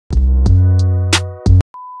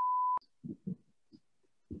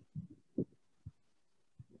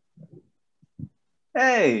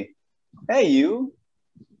Hey, hey, you.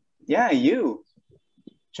 Yeah, you.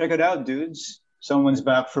 Check it out, dudes. Someone's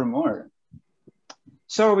back for more.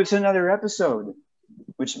 So it's another episode,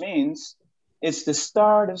 which means it's the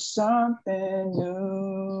start of something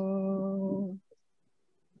new.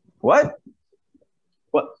 What?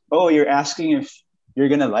 What? Oh, you're asking if you're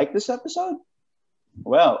gonna like this episode?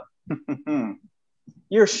 Well,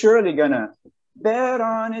 you're surely gonna bet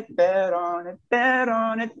on it, bet on it, bet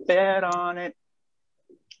on it, bet on it.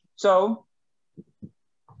 So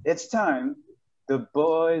it's time. The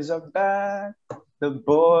boys are back. The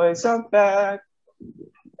boys are back.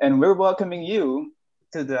 And we're welcoming you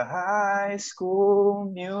to the High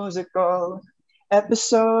School Musical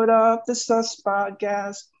episode of the Sus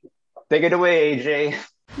Podcast. Take it away, AJ.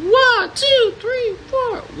 1, 2, 3,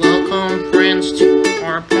 4. Welcome, friends, to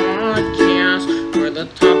our podcast where the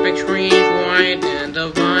topics range wide and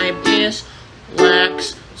the vibe is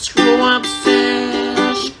lax. Screw up,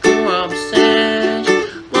 sesh. Screw up, sesh.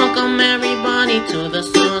 Welcome, everybody, to the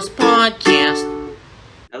Sus Podcast.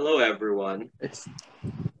 Hello, everyone.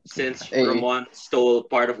 Since Hey. Ramon stole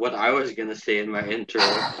part of what I was gonna say in my intro,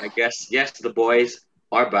 I guess yes, the boys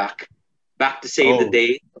are back to save the Oh.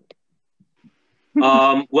 day.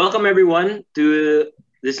 Welcome everyone to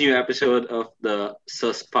this new episode of the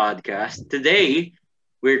Sus Podcast. Today,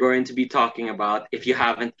 we're going to be talking about, if you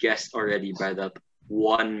haven't guessed already by that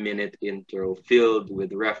 1 minute intro filled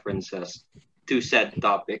with references to said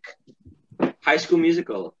topic, High School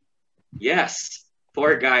Musical. Yes,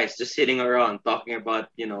 four guys just sitting around talking about,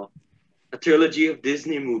 a trilogy of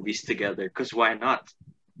Disney movies together. Because why not?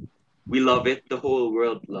 We love it. The whole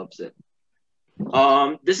world loves it.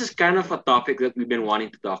 This is kind of a topic that we've been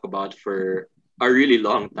wanting to talk about for a really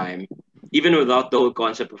long time. Even without the whole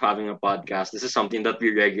concept of having a podcast, this is something that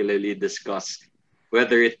we regularly discuss,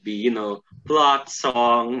 whether it be, plot,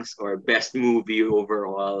 songs, or best movie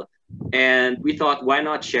overall. And we thought, why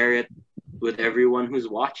not share it with everyone who's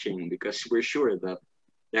watching? Because we're sure that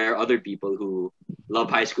there are other people who love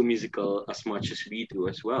High School Musical as much as we do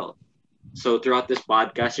as well. So throughout this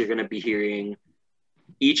podcast, you're going to be hearing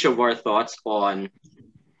each of our thoughts on,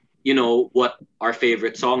 what our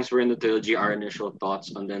favorite songs were in the trilogy, our initial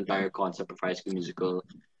thoughts on the entire concept of High School Musical,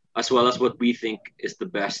 as well as what we think is the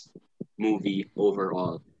best movie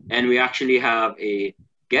overall. And we actually have a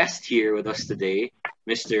guest here with us today,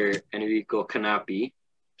 Mr. Enrico Kanapi.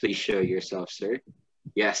 Please show yourself, sir.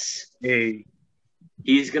 Yes. Hey.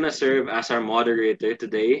 He's going to serve as our moderator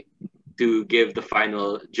today to give the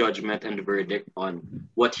final judgment and verdict on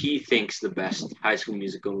what he thinks the best High School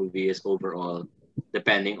Musical movie is overall,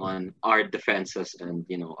 depending on our defenses and,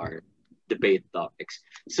 our debate topics.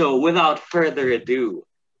 So without further ado,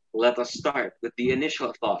 let us start with the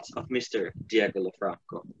initial thoughts of Mr. Diego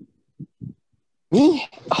Lafranco. Me?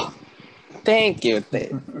 Oh, thank you.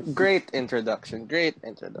 Great introduction.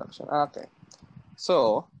 Okay.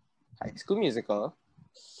 So, High School Musical.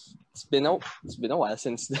 It's been a while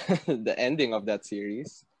since the ending of that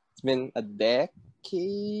series. It's been a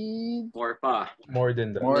decade. More pa. More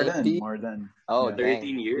than that. More than. Oh, Yeah.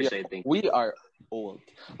 13 years, I think. We are old.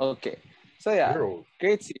 Okay. So yeah, You're old.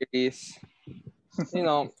 great series.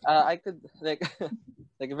 I could like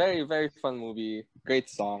like a very, very fun movie. Great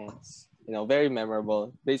songs. Very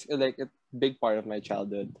memorable. Basically, like a big part of my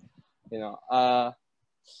childhood. I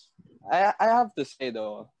have to say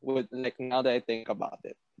though, with like now that I think about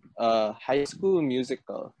it, High School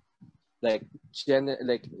Musical,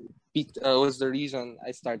 peaked, was the reason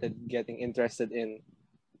I started getting interested in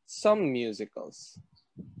some musicals.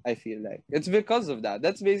 I feel like it's because of that.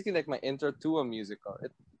 That's basically like my intro to a musical.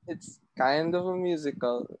 It's kind of a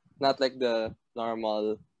musical, not like the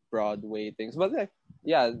normal Broadway things, but like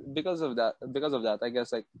yeah, because of that, I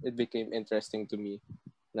guess like it became interesting to me,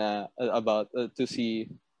 about to see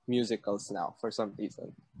musicals now for some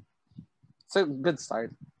reason. It's a good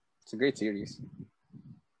start. It's a great series.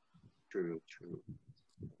 True.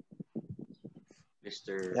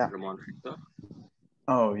 Mr. Yeah. Ramon Rito.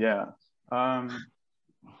 Oh, yeah.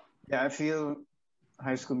 Yeah, I feel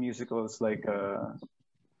High School Musical is like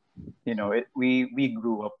we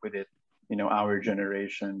grew up with it. Our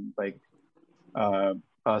generation, like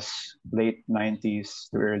us late 90s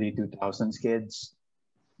to early 2000s kids.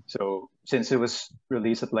 So since it was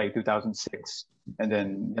released at like 2006, and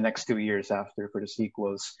then the next 2 years after for the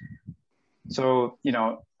sequels, so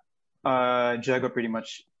Jago pretty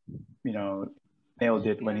much nailed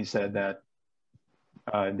it when he said that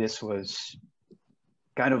this was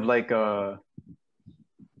kind of like an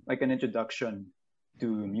introduction to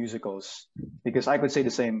musicals, because I could say the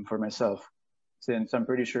same for myself, since I'm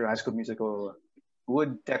pretty sure High School Musical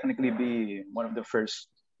would technically be one of the first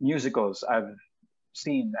musicals I've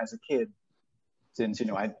scene as a kid, since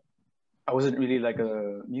I wasn't really like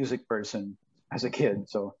a music person as a kid,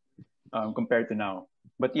 so compared to now.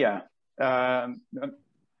 But yeah,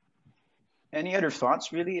 any other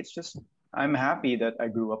thoughts? Really, it's just I'm happy that I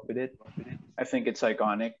grew up with it. I think it's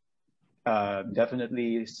iconic.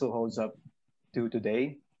 Definitely still holds up to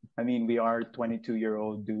today. I mean, we are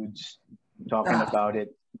 22-year-old dudes talking about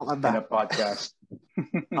it in a podcast.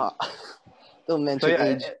 Ah, don't So mention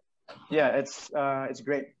age. yeah, it's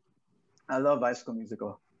great. I love High School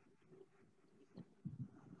Musical.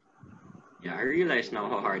 Yeah, I realize now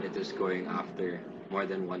how hard it is going after more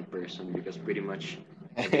than one person because pretty much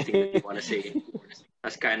everything that you want to say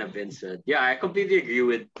has kind of been said. Yeah, I completely agree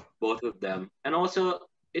with both of them. And also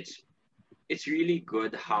it's really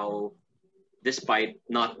good how despite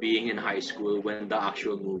not being in high school when the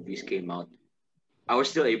actual movies came out, I was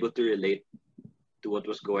still able to relate to what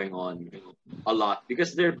was going on a lot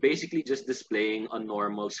because they're basically just displaying a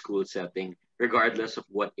normal school setting regardless of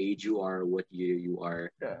what age you are, what year you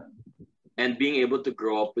are, Yeah. and being able to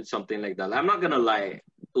grow up with something like that. I'm not gonna lie.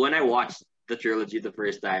 When I watched the trilogy the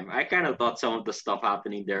first time, I kind of thought some of the stuff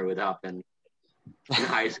happening there would happen in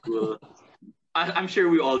high school. I'm sure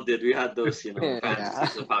we all did. We had those, Yeah,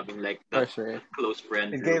 fantasies of having like for that sure. close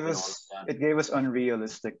friend It group gave and all of us that. it gave us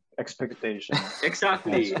unrealistic expectations. High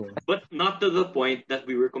Exactly, school. but not to the point that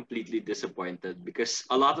we were completely disappointed because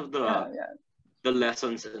a lot of Yeah, yeah. the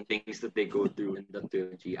lessons and things that they go through in the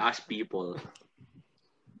trilogy as people,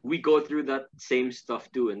 we go through that same stuff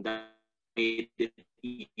too, and that made it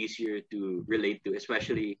easier to relate to,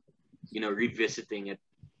 especially revisiting it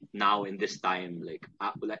now in this time, like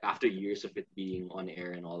after years of it being on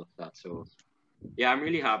air and all of that. So yeah, I'm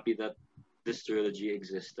really happy that this trilogy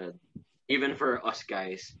existed, even for us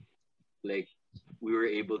guys. Like we were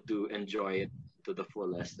able to enjoy it to the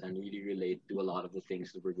fullest and really relate to a lot of the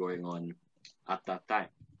things that were going on at that time.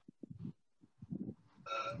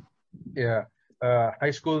 Yeah.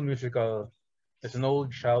 High School Musical is an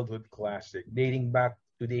old childhood classic dating back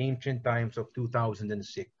to the ancient times of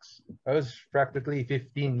 2006. That was practically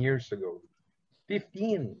 15 years ago.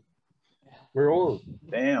 15. We're old.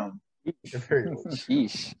 Damn. We're very old.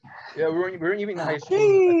 Sheesh. Yeah, we weren't even in high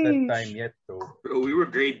school at that time yet, though. Bro, we were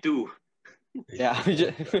grade two. Yeah,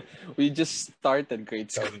 we just started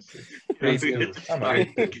grade school. 2006. Grade We Grade had two. to I'm a start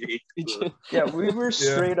grade two. grade We school. just- Yeah, we were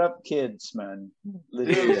Yeah. straight up kids, man. Yeah,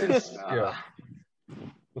 Legit. since Yeah.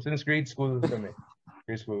 since grade school kami.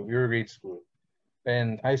 Grade school. We were grade school.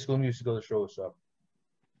 And High School Musical shows up.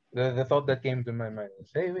 The thought that came to my mind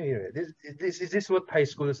is, hey, wait, is this what high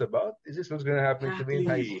school is about? Is this what's gonna happen to me in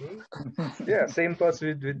high Exactly. school? Yeah, same thoughts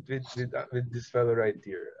with this fellow right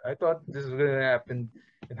here. I thought this was gonna happen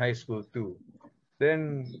in high school too.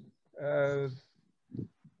 Then uh,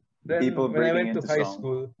 People when I breaking went to into high song.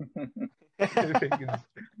 school,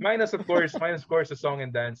 minus of course the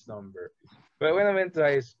dance number. But when I went to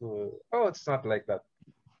high school, oh, it's not like that.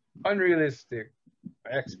 Unrealistic.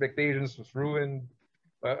 My expectations was ruined.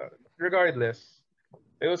 Regardless,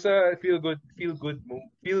 it was a feel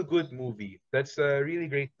good movie. That's really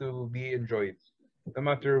great to be enjoyed, no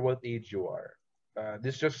matter what age you are.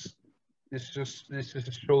 This just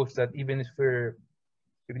shows that even if you're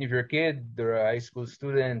a kid or a high school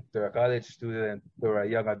student or a college student or a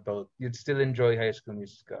young adult, you'd still enjoy High School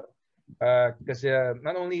Musical. Because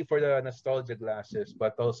not only for the nostalgia glasses,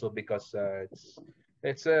 but also because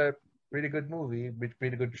it's a pretty good movie,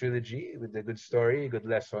 pretty good trilogy with a good story, good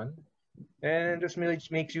lesson, and just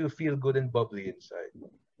makes you feel good and bubbly inside.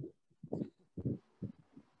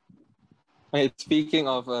 Wait, speaking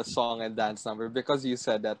of a song and dance number, because you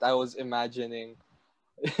said that, I was imagining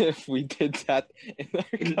if we did that in our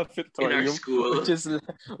In our cafetorium, school.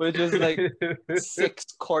 which is like 6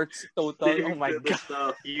 courts total. Oh my The god!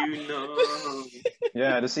 stuff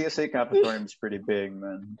Yeah, the CSA cafetorium is pretty big,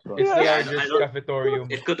 man. So, It's the Yeah, largest I don't.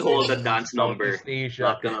 cafetorium It could hold a in dance number. Southeast Asia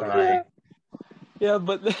Not at the gonna time. lie. Yeah,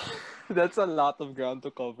 but that's a lot of ground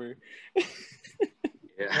to cover.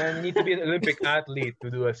 Yeah. And you need to be an Olympic athlete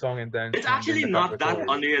to do a song and dance It's number actually in the not that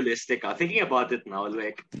cafetorium. unrealistic. Thinking about it now,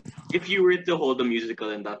 like if you were to hold a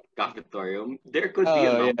musical in that cafetorium, there could be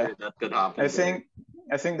a Oh yeah. number that could happen.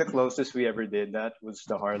 I think the closest we ever did that was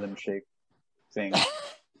the Harlem Shake thing.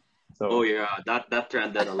 So Oh yeah, that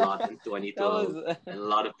trended a lot in That 2012, was and a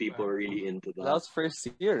lot of people were really into that that. was first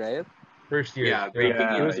year, right? First year. Yeah, breaking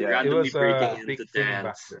Yeah, It was in, yeah. it randomly was breaking a big into thing back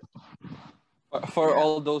dance. then. For Yeah.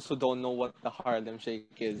 all those who don't know what the Harlem Shake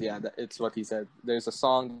is, yeah, it's what he said. There's a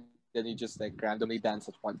song that you just like randomly dance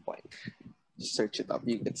at one point. Just search it up.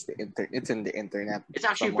 It's in the internet. It's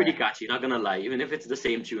actually somewhere. pretty catchy. Not gonna lie, even if it's the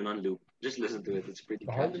same tune on loop, just listen to it. It's pretty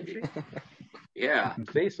The Harlem catchy. Shake? Yeah. You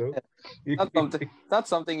say so. Not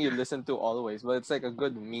something you listen to always, but it's like a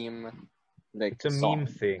good meme, like It's a song. meme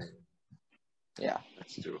thing. Yeah.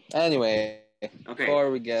 That's true. Anyway, Okay. before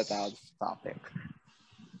we get out of topic,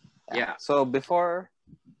 Yeah. so before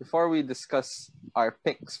we discuss our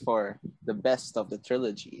picks for the best of the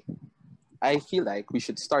trilogy, I feel like we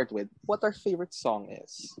should start with what our favorite song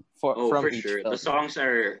is Oh, from for each sure. film. The songs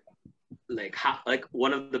are like like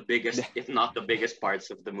one of the biggest, if not the biggest parts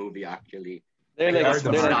of the movie. Actually, They're like They like are that's the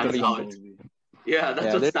what they're heart like of the stands the reason out. for the movie. movie. Yeah, that's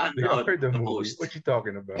Yeah, what they're, stands They out are the the movie. most. What you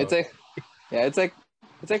talking it's about? like yeah, it's like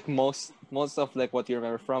most of like what you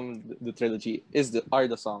remember from the trilogy are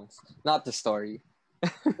the songs, not the story.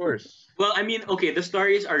 Of course. Well, I mean, okay, the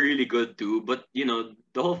stories are really good too, but you know,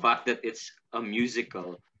 the whole fact that it's a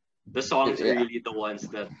musical, the songs are Yeah, really the ones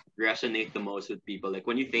that resonate the most with people. Like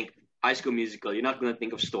when you think High School Musical, you're not gonna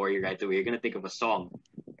think of story right away. You're gonna think of a song,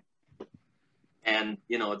 and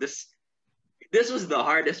you know, this was the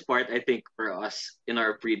hardest part I think for us in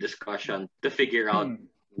our pre-discussion to figure out Hmm.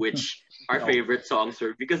 which our no, favorite songs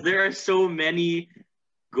were because there are so many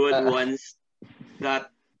good uh, ones that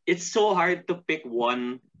it's so hard to pick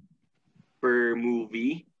one per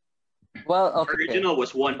movie. well, okay. Original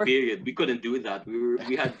was one For, period. We couldn't do that.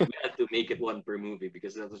 We had to make it one per movie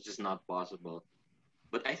because that was just not possible.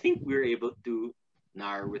 But I think we were able to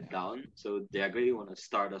narrow it down. So Diego, you want to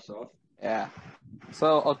start us off? yeah.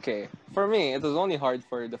 So okay, for me, it was only hard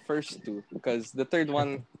for the first two because the third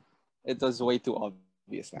one it was way too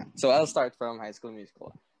obvious, man. So I'll start from High School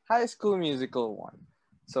Musical. High School Musical 1.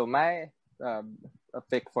 So my a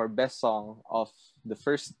pick for best song of the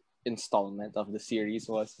first installment of the series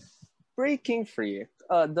was Breaking Free.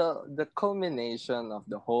 The culmination of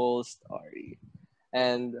the whole story.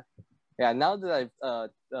 And yeah, now that I've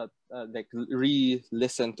like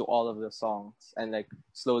re-listened to all of the songs and like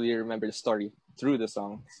slowly remember the story through the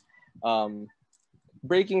songs, um,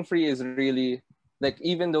 Breaking Free is really like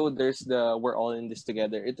even though there's the we're all in this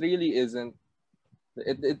together, it really isn't.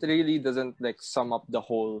 It really doesn't like sum up the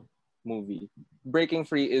whole movie. Breaking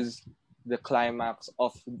Free is the climax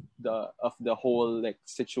of the whole like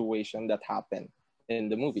situation that happened in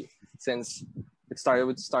the movie. Since it started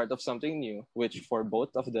with the start of something new, which for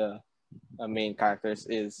both of the main characters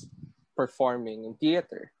is performing in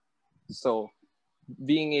theater. So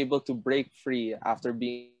being able to break free after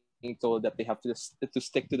being told that they have to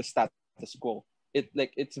stick to the status quo,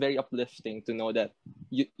 it's very uplifting to know that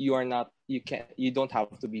you are not you don't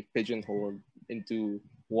have to be pigeonholed into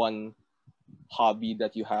one hobby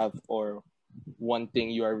that you have or one thing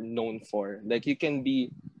you are known for. Like you can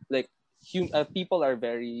be like people are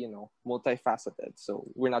very multifaceted, so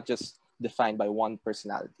we're not just defined by one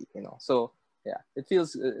personality. So yeah, it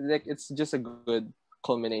feels like it's just a good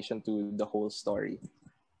culmination to the whole story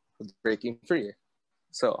of breaking free.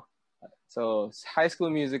 So so High School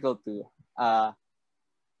Musical 2.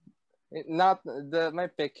 Not the my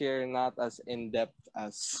pick here, not as in depth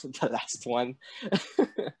as the last one.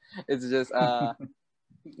 It's just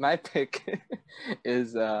my pick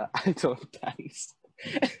is I don't dance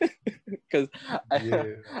because Yeah.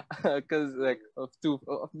 because like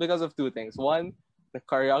because of two things. One, the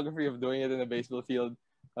choreography of doing it in a baseball field.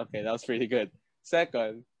 Okay, that was pretty good.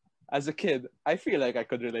 Second, as a kid, I feel like I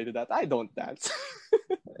could relate to that. I don't dance.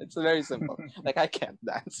 It's very simple. Like I can't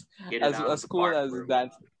dance. Hit it out of As the cool park, as bro.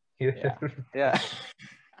 dance. Yeah, yeah,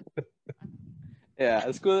 yeah.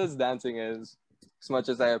 As cool as dancing is, as much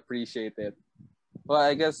as I appreciate it, well,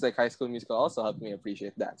 I guess like High School Musical also helped me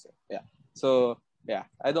appreciate dancing. Yeah. So yeah,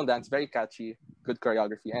 I don't dance. Very catchy, good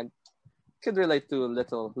choreography, and could relate to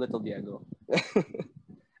little Diego.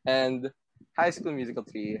 And High School Musical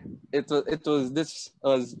 3. It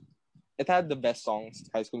had the best songs.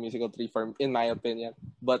 High School Musical 3 for in my opinion,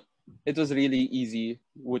 but it was really easy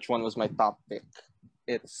which one was my top pick.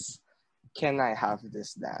 It's Can I Have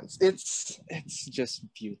This Dance? It's just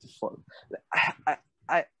beautiful.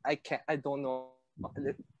 I can't I don't know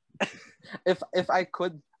if I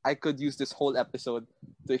could use this whole episode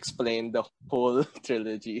to explain the whole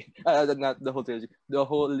trilogy. Not the whole trilogy, the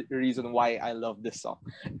whole reason why I love this song.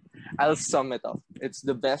 I'll sum it up. It's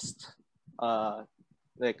the best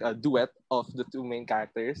like a duet of the two main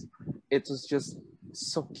characters. It was just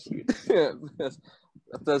so cute.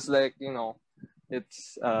 Plus like,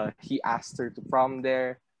 it's he asked her to prom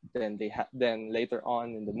there. Then later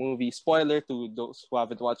on in the movie, spoiler to those who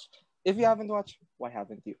haven't watched. If you haven't watched, why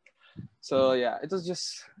haven't you? So yeah, it was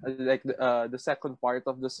just like the second part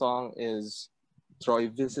of the song is Troy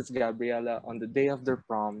visits Gabriella on the day of their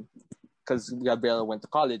prom because Gabriella went to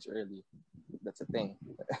college early. That's a thing,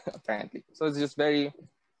 apparently. So it's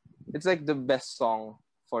like the best song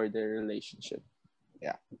for their relationship.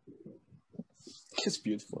 Yeah. She's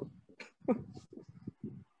beautiful.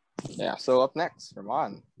 Yeah. So up next,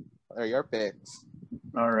 Ramon, what are your picks?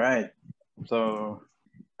 All right. So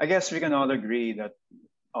I guess we can all agree that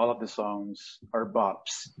all of the songs are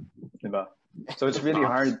bops, diba? So it's really Bops.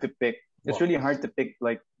 hard to pick. It's really hard to pick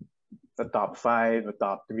like a top five, a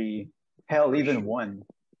top three, hell, For even sure. one.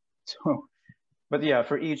 So, but yeah,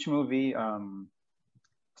 for each movie,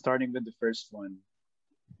 starting with the first one,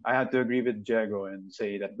 I had to agree with Jago and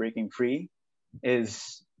say that Breaking Free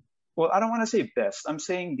is, well, I don't want to say best. I'm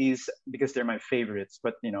saying these because they're my favorites,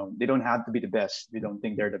 but they don't have to be the best. We don't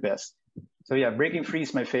think they're the best. So yeah, Breaking Free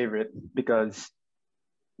is my favorite because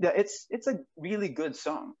yeah, it's a really good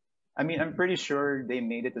song. I mean, I'm pretty sure they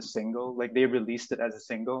made it a single, like they released it as a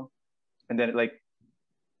single, and then it like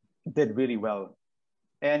did really well.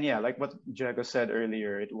 And yeah, like what Jago said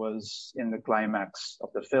earlier, it was in the climax of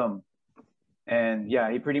the film. And yeah,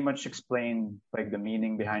 he pretty much explained like the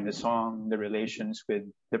meaning behind the song, the relations with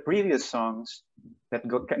the previous songs that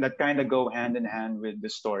kind of go hand in hand with the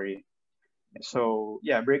story. So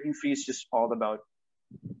yeah, Breaking Free is just all about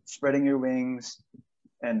spreading your wings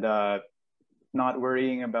and not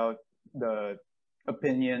worrying about the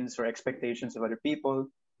opinions or expectations of other people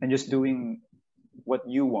and just doing what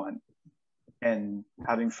you want and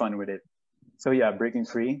having fun with it. So yeah, Breaking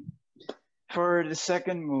Free. For the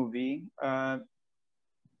second movie,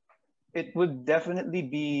 it would definitely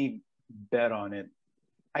be Bet on It.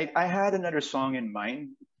 I had another song in mind,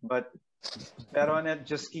 but Bet on It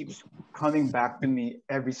just keeps coming back to me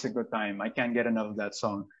every single time. I can't get enough of that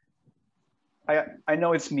song. I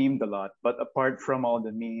know it's memed a lot, but apart from all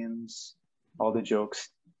the memes, all the jokes,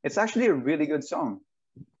 it's actually a really good song.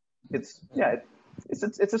 It's yeah,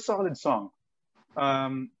 it's a solid song.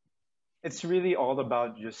 Um, it's really all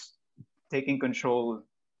about just taking control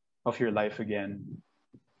of your life again.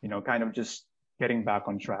 Kind of just getting back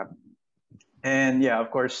on track. And yeah,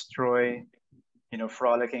 of course, Troy,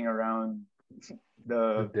 frolicking around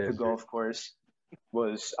The the desert. golf course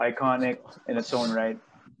was iconic in its own right.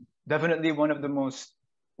 Definitely one of the most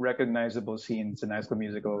recognizable scenes in High School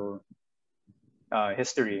Musical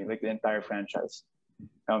history, like the entire franchise.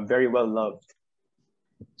 Very well loved.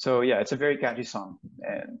 So yeah, it's a very catchy song,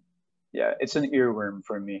 and yeah, it's an earworm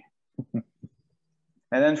for me.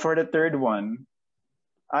 And then for the third one,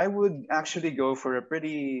 I would actually go for a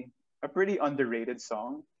pretty underrated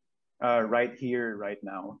song, right here, right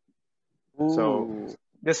now. So Ooh.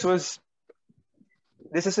 this was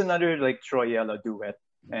this is another like Troyella duet,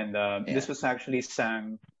 and Yeah. this was actually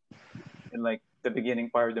sang in like the beginning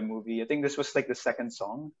part of the movie. I think this was like the second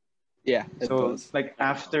song. Yeah, it So was. like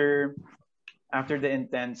Second song. after the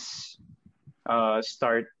intense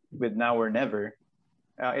start with Now or Never,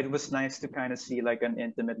 it was nice to kind of see like an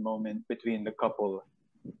intimate moment between the couple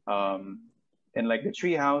um, in like the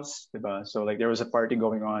treehouse. Diba? So like there was a party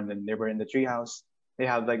going on and they were in the treehouse. They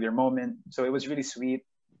had like their moment. So it was really sweet.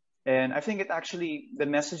 And I think it actually, the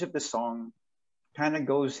message of the song kind of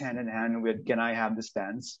goes hand in hand with Can I Have This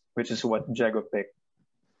Dance, which is what Jago picked.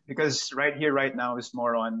 Because right here, right now is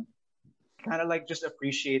more on kind of like just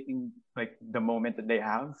appreciating like the moment that they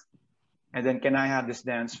have. And then Can I Have This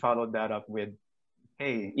Dance followed that up with,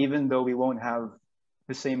 hey, even though we won't have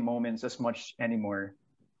the same moments as much anymore,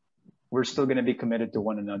 we're still going to be committed to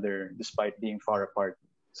one another despite being far apart.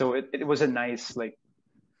 So it was a nice, like,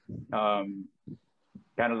 um,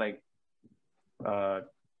 kind of like, uh,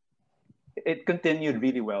 it continued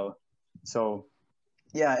really well. So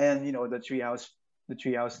yeah, and the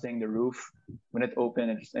treehouse thing, the roof, when it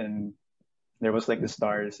opened and there was like the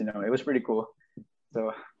stars, it was pretty cool.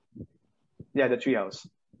 So yeah, the treehouse.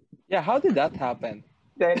 Yeah, how did that happen?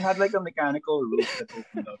 Yeah, it had like a mechanical roof that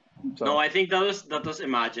opened up. No, So I think that was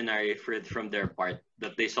imaginary from their part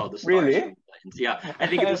that they saw the stars really, from the lines. Yeah, I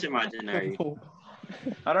think it was imaginary. No.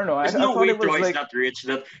 I don't know. I, There's I no thought way it was Troy's like that rich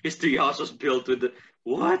that his treehouse was built with the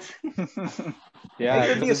what? it Yeah,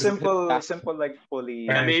 could it be a was simple like Yeah, pulley.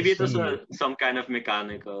 maybe it was Fantasy. some kind of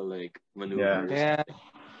mechanical like Yeah, maneuver or yeah.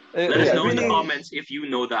 something. Let us yeah, know in the really. comments if you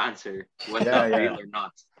know the answer, whether Yeah, that's real yeah. or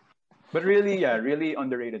not. But really, yeah, really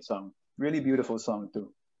underrated song. Really beautiful song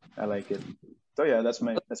too. I like it. So yeah, that's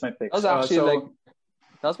my That was picks. actually like So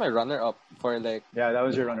that was my runner up for like yeah, that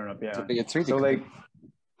was your runner-up. Yeah. it's really So good. like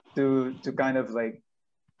to kind of like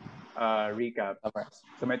recap. Summarize.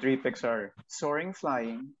 So my three picks are Soaring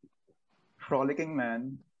Flying, Frolicking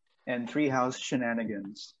Man, and Treehouse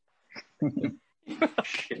Shenanigans. Okay.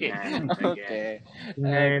 Shenanigans. Okay. Okay.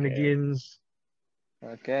 Shenanigans.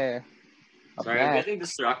 Okay. Up Sorry, I'm getting next.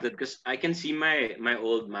 distracted because I can see my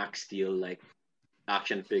old Max Steel like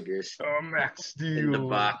action figures Oh, Max in the Steel.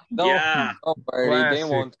 back. Don't Yeah, don't worry, they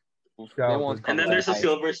Classic. won't They won't And come And then to there's a high.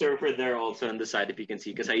 Silver Surfer there also on the side if you can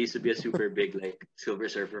see, because I used to be a super big like Silver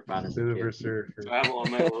Surfer fan as a Silver kid. Surfer. So I have all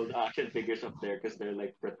my old action figures up there because they're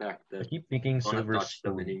like I protected. keep thinking Don't Silver touch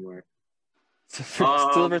them Spoon. anymore.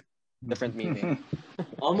 Silver, Um, different meaning.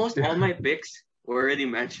 almost all my picks were already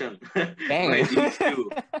mentioned by Dang. these two.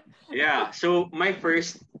 Yeah. So my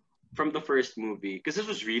first from the first movie, because this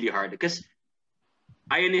was really hard. Because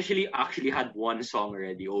I initially actually had one song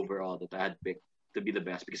already overall that I had picked to be the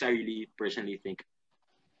best because I really personally think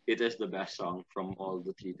it is the best song from all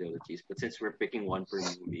the three trilogies. But since we're picking one per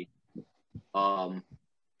movie, um,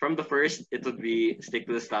 from the first it would be "Stick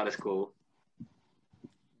to the Status Quo."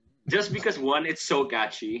 Just because one, it's so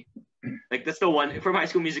catchy. Like that's the one from High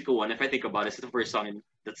School Musical one. If I think about it, it's the first song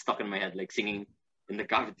that's stuck in my head, like singing in the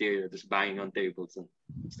cafeteria, just banging on tables and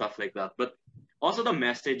stuff like that. But also the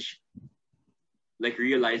message, like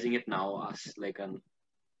realizing it now as like an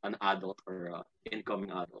adult or a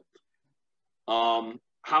incoming adult.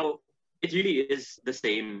 How it really is the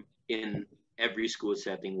same in every school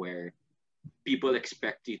setting where people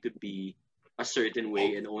expect you to be a certain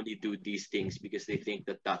way and only do these things because they think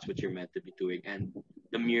that that's what you're meant to be doing, and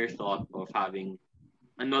the mere thought of having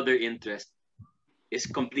another interest is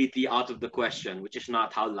completely out of the question, which is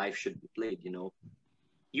not how life should be played.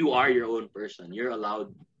 You are your own person, you're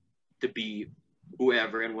allowed to be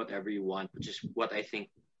whoever and whatever you want, which is what I think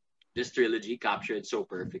this trilogy captured so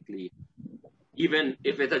perfectly. Even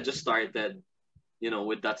if it had just started,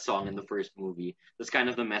 with that song in the first movie, that's kind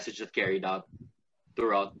of the message that carried out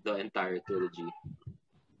throughout the entire trilogy.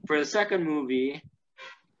 For the second movie,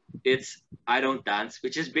 it's I Don't Dance,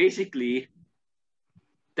 which is basically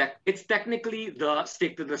it's technically the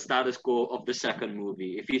stick to the status quo of the second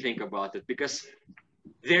movie, if you think about it, because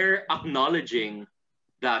they're acknowledging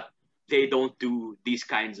that they don't do these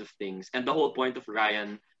kinds of things. And the whole point of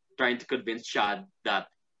Ryan trying to convince Chad that,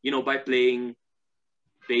 by playing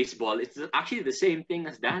baseball, it's actually the same thing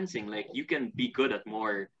as dancing. Like you can be good at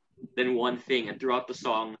more than one thing. And throughout the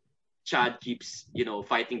song, Chad keeps,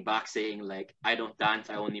 fighting back, saying like, "I don't dance,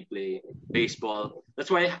 I only play baseball." That's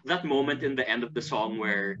why that moment in the end of the song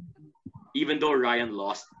where even though Ryan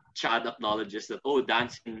lost, Chad acknowledges that, oh,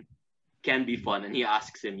 dancing can be fun, and he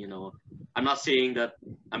asks him, "I'm not saying that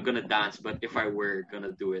I'm gonna dance, but if I were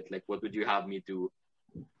gonna do it, like, what would you have me do?"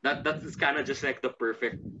 That's kind of just like the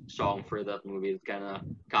perfect song for that movie. It kind of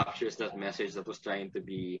captures that message that was trying to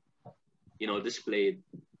be, displayed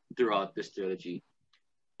throughout this trilogy.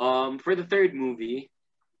 For the third movie,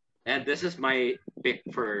 and this is my pick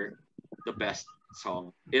for the best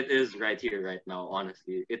song. It is Right Here, Right Now.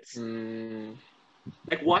 Honestly, it's Mm,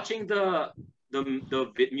 like watching the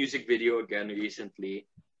music video again recently.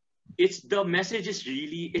 It's the message is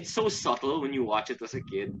really it's so subtle when you watch it as a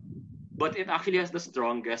kid, but it actually has the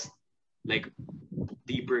strongest, like,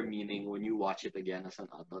 deeper meaning when you watch it again as an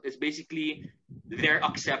adult. It's basically they're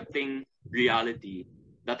accepting reality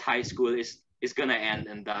that high school is gonna end,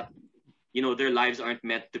 and that their lives aren't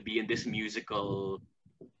meant to be in this musical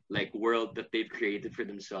like world that they've created for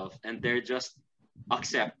themselves, and they're just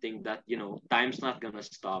accepting that time's not gonna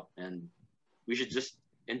stop, and we should just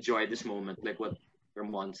enjoy this moment, like what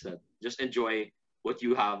Ramon said. Just enjoy what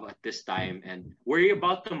you have at this time and worry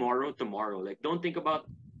about tomorrow. Like don't think about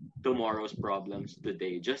tomorrow's problems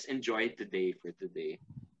today. Just enjoy today for today.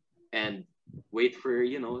 And wait for,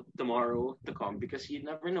 tomorrow to come, because you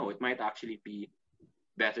never know. It might actually be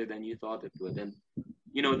better than you thought it would. And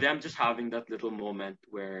them just having that little moment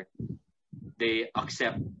where they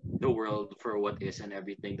accept the world for what is and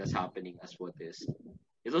everything that's happening as what is.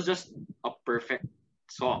 It was just a perfect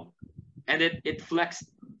song. And it flexed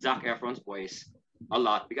Zac Efron's voice a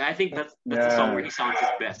lot, because I think that's the song where Yeah. he sounds his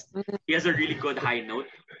best. He has a really good high note.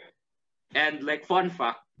 And like fun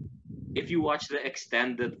fact, if you watch the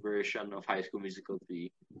extended version of High School Musical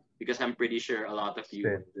 3, because I'm pretty sure a lot of you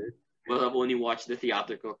Extended. will have only watched the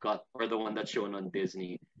theatrical cut or the one that's shown on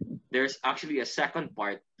Disney. There's actually a second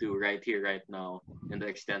part to Right Here, Right Now in the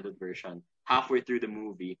extended version, halfway through the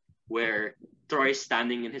movie, where Troy's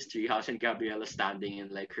standing in his treehouse and Gabriella standing in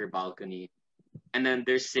like her balcony. And then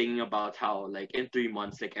they're singing about how like in 3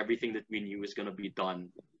 months, like everything that we knew is gonna be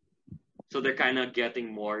done. So they're kind of getting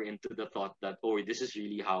more into the thought that, oh, this is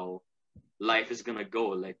really how life is gonna go.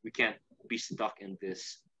 Like we can't be stuck in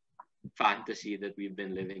this fantasy that we've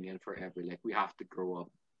been living in forever. Like we have to grow up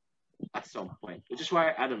at some point. Which is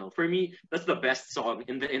why I don't know. For me, that's the best song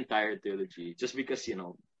in the entire trilogy. Just because,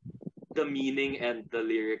 the meaning and the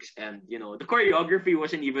lyrics and the choreography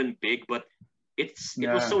wasn't even big, but it was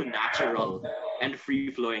Yeah. so natural and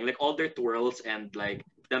free flowing. Like all their twirls and like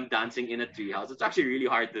them dancing in a treehouse. It's actually really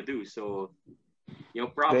hard to do. So, The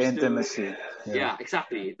props to intimacy. Yeah,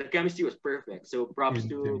 exactly. The chemistry was perfect. So props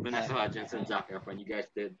to Indeed. Vanessa Hudgens and Zac Efron. You guys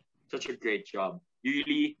did such a great job. You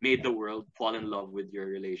really made the world fall in love with your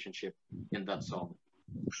relationship in that song.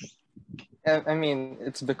 I mean,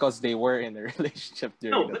 it's because they were in a relationship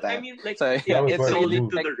during No, the but I time. mean, like, So That it, was it it's what sold really it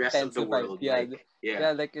moved. to like the rest of the intensified. world. Yeah, Like, yeah,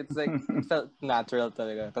 yeah, like it's like it felt natural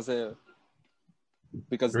talaga kasi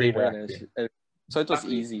because they Great were in acting. so it was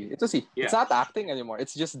exactly. easy. It was easy. It's Yeah, not acting anymore.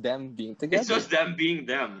 It's just them being it's together. just them being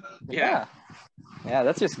them. Yeah, Yeah, yeah,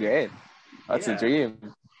 that's just great. That's a yeah. dream.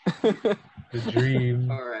 The dream.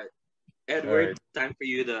 All right, All right. Edward, time for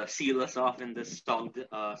you to seal us off in this song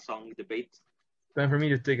debate. Time for me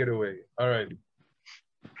to take it away. All right.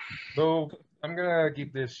 So I'm gonna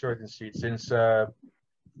keep this short and sweet since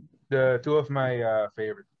the two of my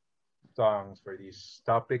favorite songs for this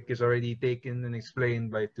topic is already taken and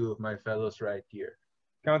explained by two of my fellows right here.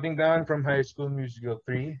 Counting down from High School Musical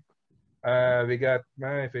 3, we got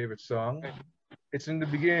my favorite song. It's in the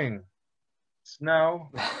beginning. It's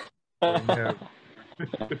now or never.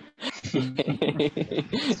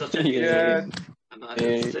 Such an Yeah, insult.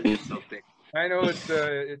 That's such an insulting. I know it's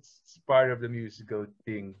part of the musical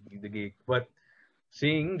thing, the gig, but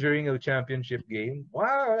singing during a championship game,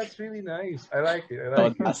 wow, that's really nice. I like it. I The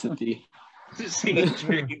like it. audacity. Singing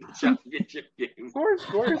during the championship game. Of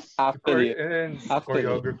course, After and then after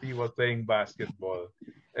choreography while playing basketball,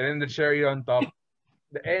 and then the cherry on top.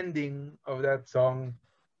 The ending of that song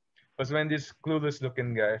was when this clueless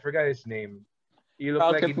looking guy, I forgot his name. He looked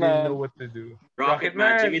like he Rocket didn't know Man. what to do. Rocket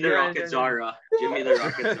Man, Jimmy the Yeah, Rocket yeah, yeah. Zara. Jimmy the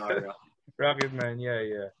Rocket Zara. Rocket Man, yeah,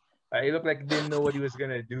 yeah. He looked like he didn't know what he was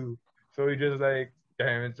gonna do, so he just like,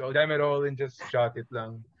 damn it all, and just shot it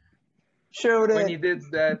lang. Shoot When he it. did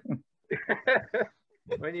that,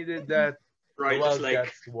 when he did that, the Roy just like,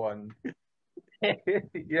 Wildcats won. Yeah,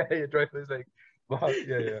 yeah. Troy was like, wow,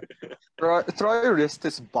 yeah, yeah. Troy risked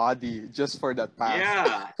his body just for that pass.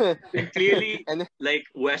 yeah. And clearly, And like,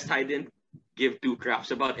 West High didn't give two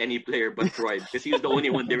craps about any player but Troy because he was the only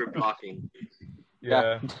one they were blocking.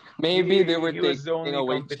 Yeah. maybe they were He was the taking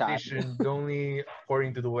only away chat. competition, the only,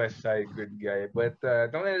 according to the West Side, good guy. But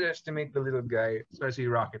don't underestimate the little guy, especially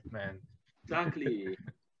Rocket Man. Exactly.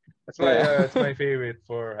 That's why Yeah. it's my favorite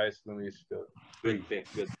for High School Musical. Good pick.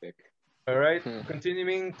 Good pick. All right, Hmm.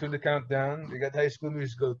 continuing to the countdown, we got High School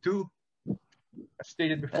Musical 2. As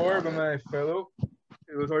stated before by my fellow,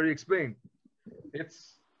 it was already explained.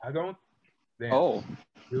 It's I don't dance. Oh,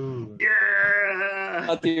 Dude. I Yeah.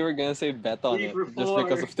 thought you were gonna say bet on Three it for just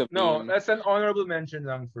because four. of the No, meme. that's an honorable mention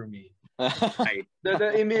lang for me. Right.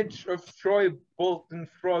 The image of Troy Bolton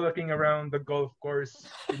frolicking around the golf course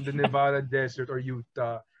in the Nevada desert or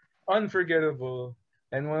Utah, unforgettable,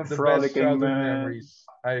 and one of the best Frolicking childhood man. memories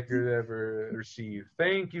I could ever receive.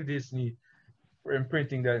 Thank you, Disney, for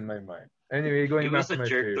imprinting that in my mind. Anyway, He going back was to a my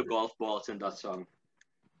jerk to favorite. golf balls in that song.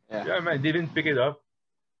 Yeah, man, didn't pick it up.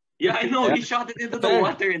 Yeah, I know. Yeah. He shot it into the Very-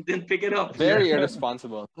 water and didn't pick it up. Very Yeah.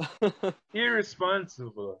 irresponsible.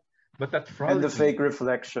 Irresponsible. But that And frolicking. the fake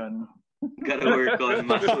reflection. Gotta work on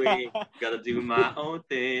my swing. Gotta do my own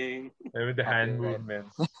thing. And with the hand Copyright.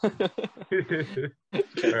 movements.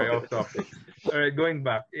 Alright, off topic. Alright, going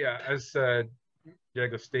back. Yeah, as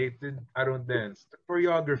Diego stated, I don't dance. The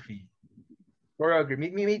choreography.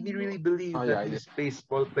 Made me really believe Oh, that yeah, I these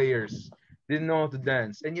baseball players didn't know how to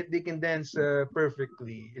dance, and yet they can dance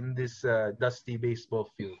perfectly in this dusty baseball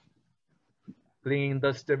field. Playing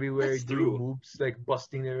dust everywhere, That's doing true. moves like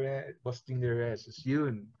busting their asses.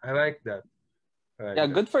 Yun, I like that. I like Yeah,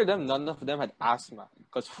 that. good for them. None of them had asthma.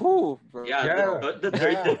 Because whew, bro. Yeah, Yeah. the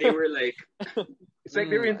dirt Yeah. that they were like, It's like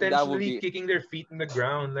they were that would intentionally be- kicking their feet in the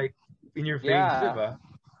ground, like in your face, Yeah. diba?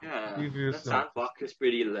 yeah, Previous that sandbox is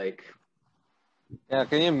pretty like, Yeah,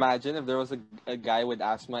 can you imagine if there was a guy with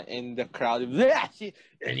asthma in the crowd? Yeah,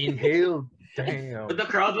 And inhaled. Damn. but the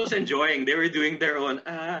crowd was enjoying. They were doing their own,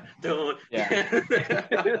 don't. Yeah.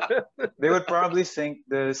 They would probably think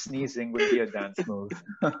the sneezing would be a dance move.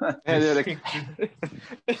 And they're like,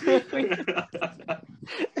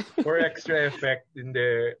 For extra effect in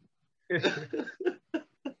there.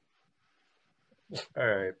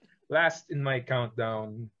 Alright. Last in my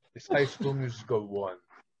countdown is High School Musical 1.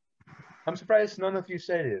 I'm surprised none of you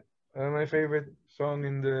said it. My favorite song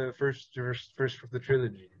in the first of the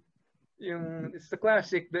trilogy. It's the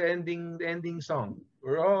classic, the ending song.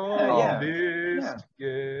 We're all Yeah, in this yeah.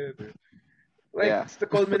 together. Like Yeah. it's the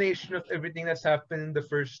culmination of everything that's happened in the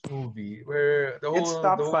first movie, where the whole It's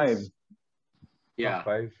top the whole- 5. yeah, Top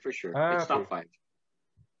 5. for sure. Ah, It's top okay. 5.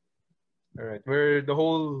 All right, where the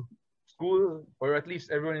whole school, or at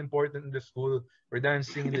least everyone important in the school, were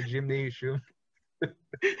dancing in the gymnasium.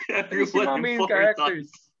 These Everyone mga main important.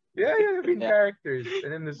 characters. Yeah, the main Yeah. characters,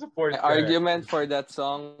 and then the support My argument characters. for that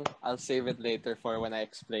song, I'll save it later for when I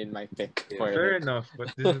explain my pick Yeah, for fair it. enough.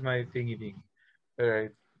 But this is my thingy. All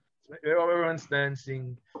right. Everyone's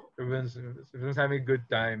dancing. Everyone's having a good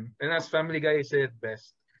time. And as Family Guy said it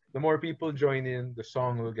best, the more people join in, the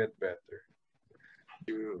song will get better.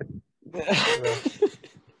 True. Diba?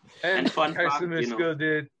 And And fun High School fact, Musical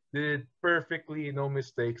did perfectly, no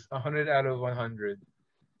mistakes, 100 out of 100.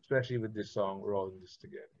 Especially with this song, we're all in this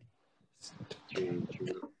together. true.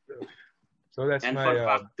 So that's And my fun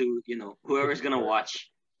fact too, pick whoever's gonna for it.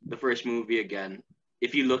 watch the first movie again,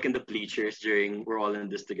 if you look in the bleachers during We're All in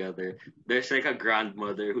This Together, there's like a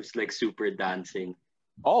grandmother who's like super dancing.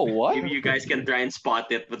 Oh, what? Maybe you guys can try and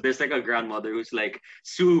spot it, but there's like a grandmother who's like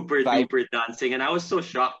super Vibe. duper dancing, and I was so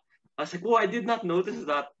shocked. I was like, "Whoa, I did not notice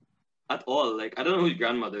that at all." Like, I don't know whose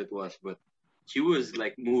grandmother it was, but she was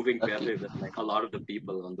like moving better Okay. than like a lot of the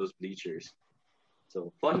people on those bleachers.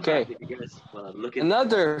 So fun Okay. fact, if you guys wanna look into that.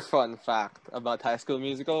 Another fun fact about High School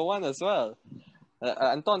Musical 1 as well.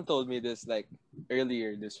 Anton told me this like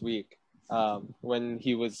earlier this week, when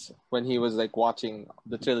he was like watching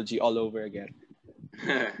the trilogy all over again.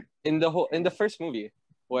 In the first movie,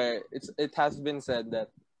 where it has been said that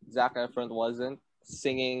Zac Efron wasn't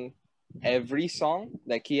singing every song.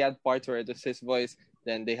 Like he had parts where it was his voice,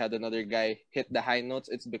 then they had another guy hit the high notes.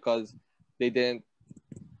 It's because they didn't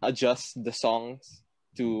adjust the songs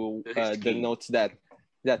to His the key. notes that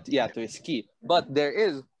to his key. But there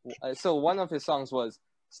is so one of his songs was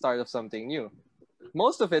 "Start of Something New."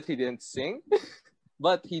 Most of it he didn't sing,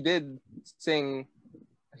 but he did sing.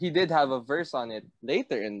 He did have a verse on it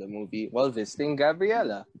later in the movie while visiting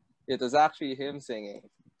Gabriella. It was actually him singing.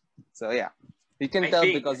 So yeah, you can I tell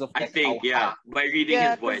think, because of I like how think, yeah, high. by reading his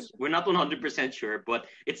Yeah, voice, cause we're not 100% sure, but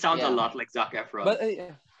it sounds a yeah, lot like Zac Efron. but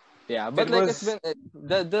yeah, It but like it's was been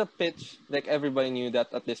the pitch. Like everybody knew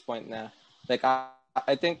that at this point now. Like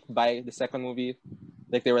I think by the second movie,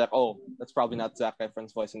 like they were like, oh, that's probably not Zac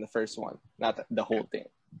Efron's voice in the first one, not the whole thing.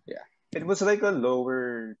 Yeah, it was like a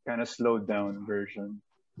lower kind of slowed down version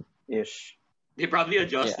ish. They probably yeah,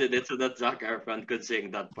 adjusted it so that Zac Efron could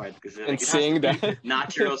sing that part because and like it has to sing be that.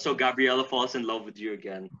 natural so Gabriella falls in love with you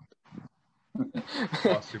again. He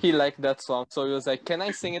Possibly. liked that song, so he was like, "Can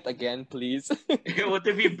I sing it again, please?" What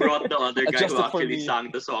if he brought the other guy who Adjust it for actually me.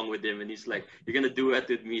 sang the song with him and he's like, "You're gonna do it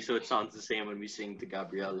with me so it sounds the same when we sing to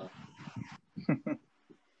Gabriella."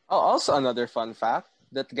 Oh, also another fun fact: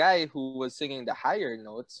 that guy who was singing the higher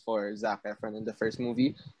notes for Zac Efron in the first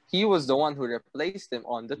movie, he was the one who replaced him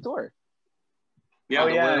on the tour. Yeah, Oh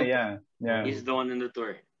the yeah, oil. yeah, yeah. He's the one in the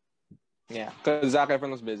tour. Yeah, because Zac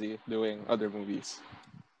Efron was busy doing other movies.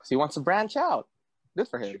 Because he wants to branch out. Good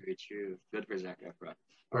for him. True. Good for Zac Efron.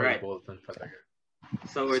 All Roy right, Bolton talaga.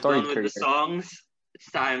 so we're Storied done with the career. songs. It's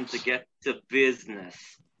time to get to business.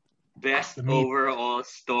 Best The meat. overall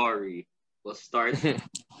story. We'll start.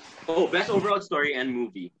 Oh, best overall story and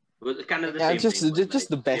movie. Well, kind of the Yeah, same just thing. But just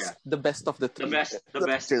like, the best of the the three. best, the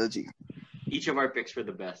best. Trilogy. Each of our picks for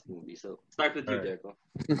the best movie. So start with you, Alright. Deco.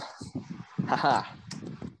 Haha.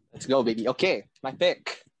 Let's go, baby. Okay, my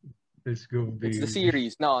pick. Let's go, It's baby. the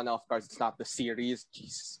series. No, of course it's not the series.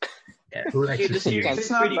 Jesus. Who likes Hey, the the series series? is It's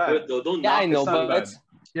not pretty bad. good though. Don't Yeah, I knock know, It's not but bad. it's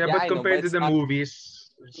Yeah, yeah, but I know, compared but to it's the not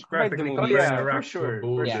movies, it's compared to the practically Oh movies. comparing yeah, a for rock to a sure,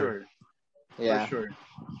 bowl. for Yeah. sure, Yeah. for sure.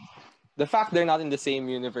 The fact they're not in the same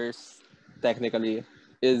universe technically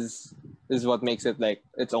is what makes it like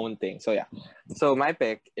its own thing. So yeah. So my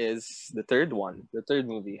pick is the third one, the third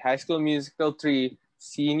movie, High School Musical 3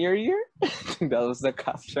 Senior Year. I think that was the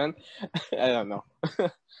caption. I don't know.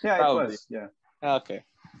 Yeah, it Probably. was. Yeah. Okay.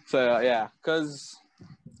 So yeah, cuz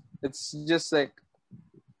it's just like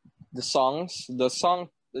the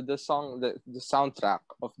soundtrack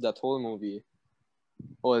of that whole movie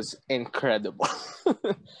was incredible.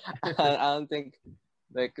 I don't think,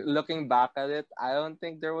 like looking back at it, I don't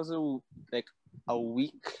think there was a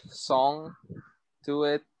weak song to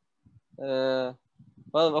it. Well,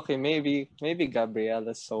 okay, maybe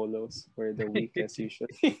Gabriella's solos were the weakest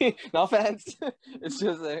usually. No offense, it's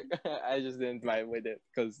just like I just didn't vibe with it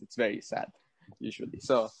because it's very sad usually.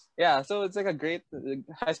 So yeah, so it's like a great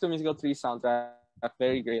High School Musical 3 soundtrack,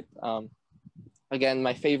 very great. Again,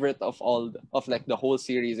 my favorite of like the whole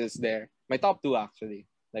series is there. My top two actually,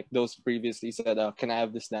 like those previously said, "Can I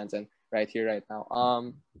have this dance?" and "Right Here, Right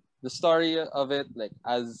Now." The story of it, like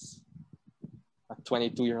as a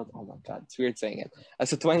 22-year-old, oh my god, it's weird saying it.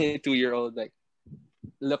 As a 22-year-old, like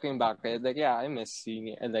looking back at it, like yeah, I miss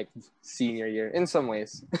senior year in some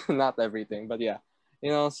ways, not everything, but yeah,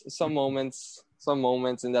 some moments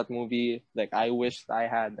in that movie, like I wished I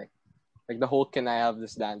had like the whole "Can I Have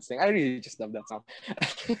This Dance" thing. I really just love that song.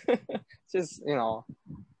 Just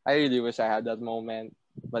I really wish I had that moment.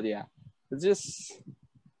 But yeah, it's just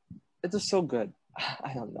it was so good.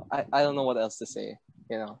 I don't know. I don't know what else to say.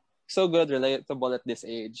 You know, so good, relatable at this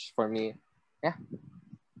age for me. Yeah.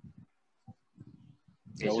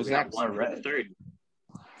 Okay, So so who's we have next? one for the Alright. third.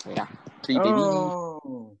 Yeah, 3 baby.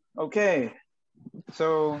 Oh, okay.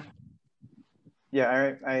 So yeah,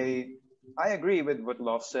 I agree with what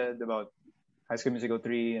Love said about High School Musical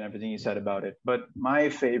 3 and everything you said about it. But my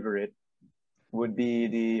favorite would be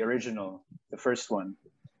the original, the first one.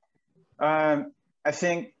 I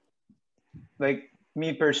think, like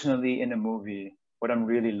me personally, in a movie, what I'm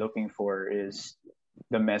really looking for is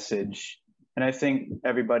the message. And I think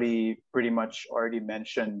everybody pretty much already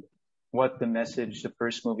mentioned what the message the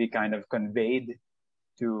first movie kind of conveyed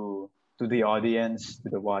to to the audience, to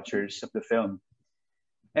the watchers of the film.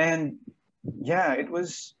 And yeah, it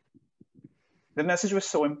was the message was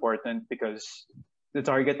so important because the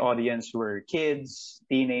target audience were kids,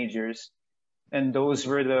 teenagers, and those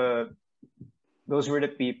were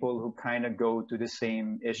the people who kind of go to the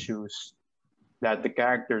same issues that the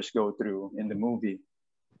characters go through in the movie.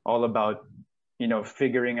 All about,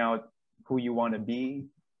 figuring out who you want to be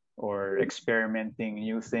or experimenting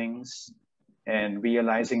new things and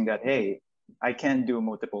realizing that, hey, I can do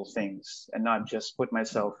multiple things and not just put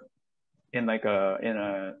myself in like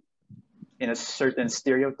a certain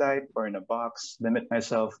stereotype or in a box, limit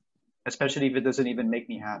myself, especially if it doesn't even make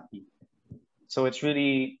me happy. So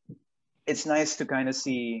it's nice to kind of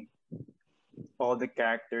see all the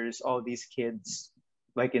characters, all these kids,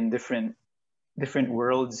 like in different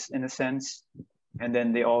worlds in a sense, and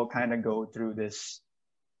then they all kind of go through this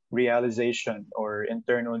realization or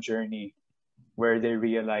internal journey where they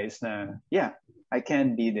realize na, yeah, I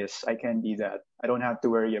can be this, I can be that. I don't have to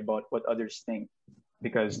worry about what others think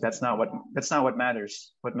because that's not what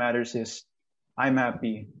matters. What matters is I'm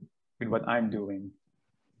happy with what I'm doing.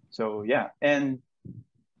 So yeah, and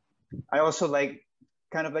I also like,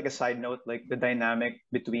 kind of like a side note, like the dynamic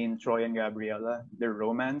between Troy and Gabriella, their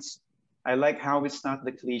romance. I like how it's not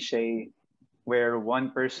the cliche where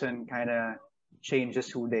one person kind of changes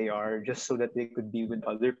who they are just so that they could be with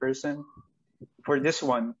other person. For this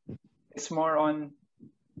one, it's more on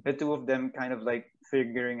the two of them kind of like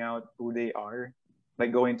figuring out who they are,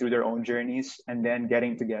 like going through their own journeys and then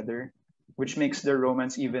getting together, which makes their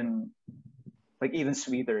romance even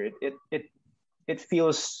sweeter. It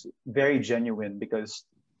feels very genuine because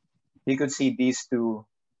you could see these two,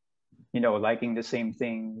 liking the same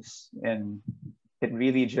things, and it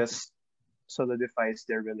really just solidifies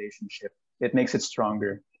their relationship. It makes it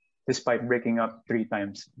stronger, despite breaking up 3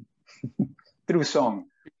 times through song.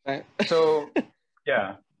 Right? So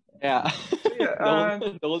yeah, Yeah. so yeah,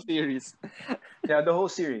 The whole series. yeah, the whole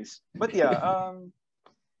series. But yeah,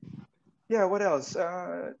 yeah. What else?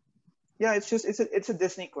 Yeah, it's a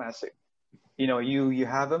Disney classic. You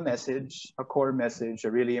have a message, a core message,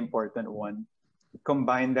 a really important one.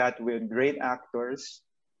 Combine that with great actors,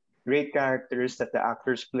 great characters that the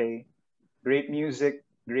actors play, great music,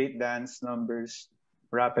 great dance numbers.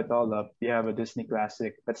 Wrap it all up. You have a Disney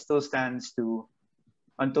classic that still stands to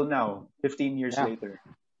until now, 15 years Yeah. later.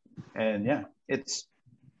 And yeah, it's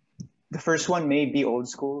the first one may be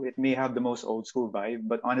old school. It may have the most old school vibe,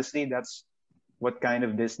 but honestly, that's what kind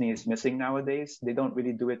of Disney is missing nowadays. They don't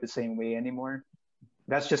really do it the same way anymore.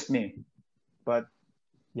 That's just me. But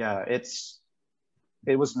yeah,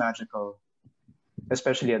 it was magical,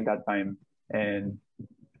 especially at that time. And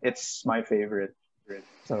it's my favorite.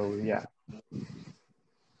 So yeah.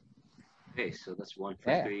 Okay, so that's one for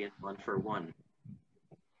Yeah. three and one for one.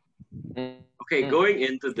 Mm. Okay, going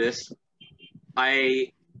into this, I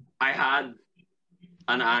I had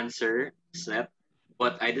an answer set,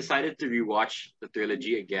 but I decided to rewatch the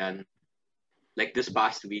trilogy again, like this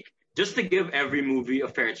past week, just to give every movie a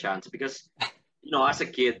fair chance. Because as a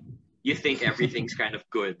kid, you think everything's kind of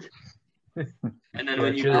good, and then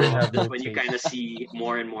when Yeah, you grow children up, have that's no when you kind of taste. see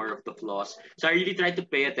more and more of the flaws. So I really tried to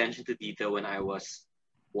pay attention to detail when I was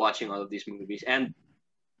watching all of these movies, and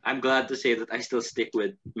I'm glad to say that I still stick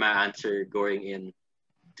with my answer going in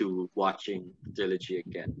to watching the trilogy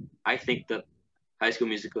again. I think that High School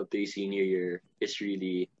Musical 3 senior year is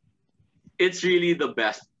really the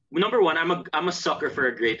best. Number one, I'm a sucker for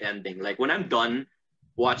a great ending. Like when I'm done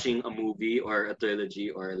watching a movie or a trilogy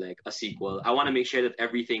or like a sequel, I want to make sure that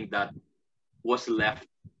everything that was left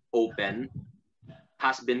open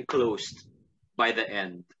has been closed by the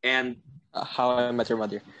end. And How I Met Your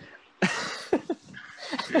Mother.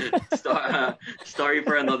 story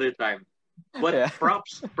for another time. But Yeah.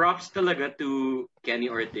 props talaga to Kenny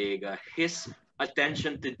Ortega. His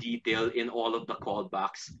attention to detail in all of the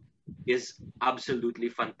callbacks is absolutely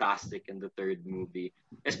fantastic in the third movie,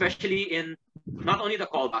 especially in not only the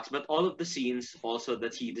callbacks but all of the scenes also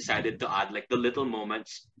that he decided to add. Like the little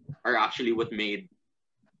moments are actually what made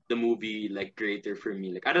the movie like greater for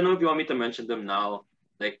me. Like I don't know if you want me to mention them now,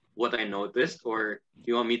 like what I noticed, or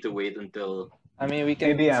you want me to wait until I mean, we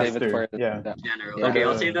can Maybe save it after. Yeah. general. For yeah Okay,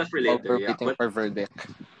 I'll save the that for while later. we're Yeah, waiting but for verdict.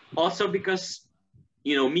 also because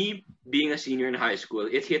me being a senior in high school,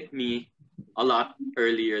 it hit me a lot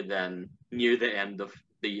earlier than near the end of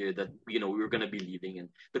the year that we were gonna be leaving. And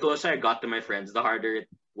the closer I got to my friends, the harder it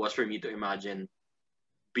was for me to imagine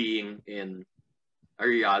being in a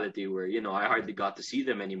reality where I hardly got to see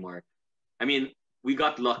them anymore. I mean, we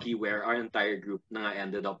got lucky where our entire group na nga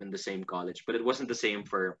ended up in the same college, but it wasn't the same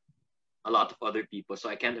for a lot of other people. So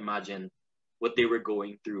I can't imagine what they were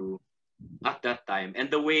going through at that time. And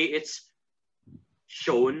the way it's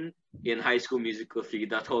shown in High School Musical 3,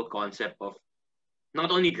 that whole concept of not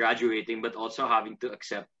only graduating but also having to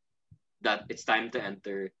accept that it's time to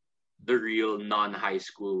enter the real non-high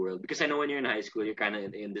school world. Because I know when you're in high school, you're kind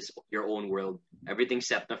of in this your own world. Everything's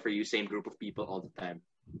set up for you, same group of people all the time.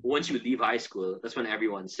 Once you leave high school, that's when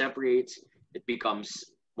everyone separates. It becomes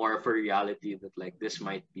more of a reality that like this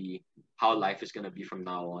might be how life is gonna be from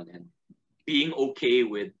now on, and being okay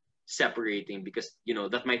with separating because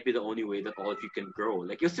that might be the only way that all of you can grow.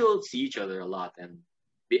 Like you'll still see each other a lot and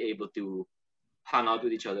be able to hang out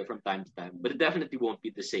with each other from time to time, but it definitely won't be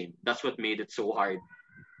the same. That's what made it so hard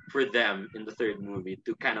for them in the third movie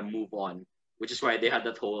to kind of move on, which is why they had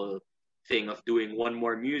that whole thing of doing one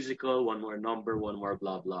more musical, one more number, one more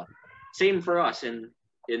blah blah. Same for us in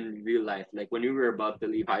real life. Like when we were about to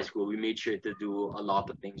leave high school, we made sure to do a lot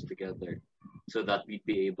of things together so that we'd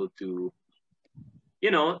be able to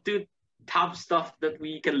have stuff that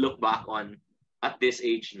we can look back on at this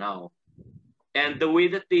age now. And the way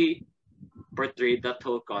that they portrayed that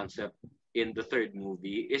whole concept in the third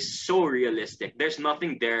movie is so realistic. There's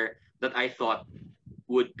nothing there that I thought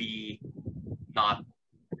would be not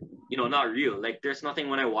not real. Like there's nothing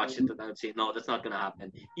when I watched it that I would say, no, that's not gonna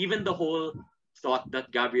happen. Even the whole thought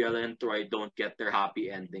that Gabriella and Troy don't get their happy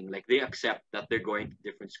ending. Like they accept that they're going to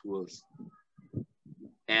different schools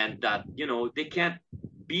and that, they can't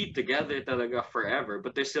be together talaga forever,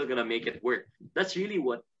 but they're still gonna make it work. That's really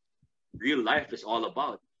what real life is all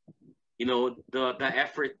about. The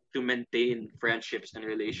effort to maintain friendships and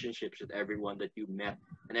relationships with everyone that you met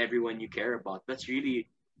and everyone you care about. That's really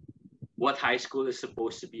what high school is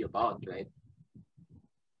supposed to be about, right?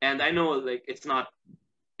 And I know like it's not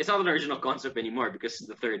an original concept anymore because it's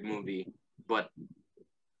the third movie, but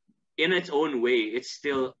in its own way, it's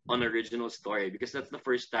still an original story because that's the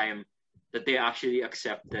first time that they actually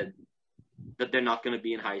accepted that they're not going to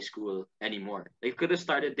be in high school anymore. They could have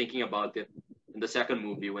started thinking about it in the second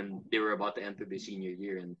movie when they were about to enter the senior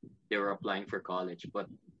year and they were applying for college. But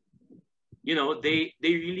they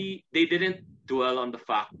didn't dwell on the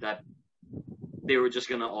fact that they were just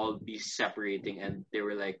gonna all be separating and they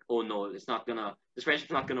were like, oh no, this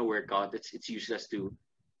friendship's not gonna work out. It's useless to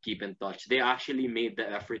keep in touch. They actually made the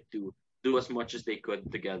effort to do as much as they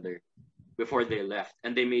could together before they left,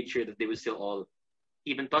 and they made sure that they would still all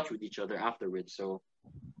keep in touch with each other afterwards. So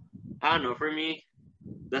I don't know. For me,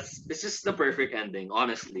 this is the perfect ending,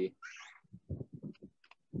 honestly.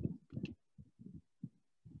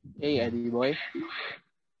 Hey, Eddie boy.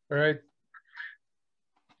 All right.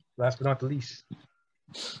 Last but not least.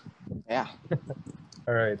 Yeah.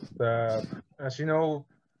 All right. As you know,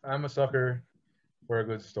 I'm a sucker for a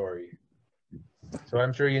good story. So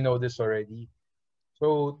I'm sure you know this already.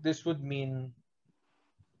 So this would mean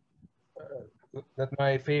that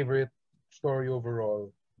my favorite story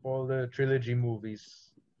overall, all the trilogy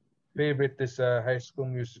movies, favorite is High School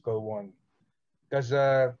Musical 1. Because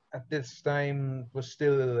at this time it was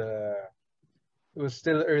still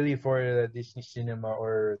early for Disney cinema,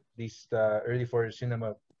 or at least early for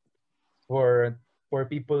cinema for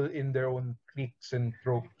people in their own cliques and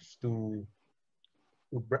tropes to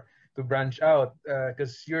branch out.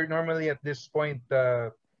 Because you're normally at this point,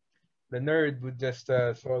 the nerd would just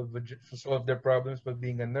solve their problems by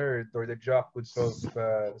being a nerd, or the jock would solve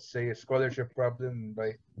say a scholarship problem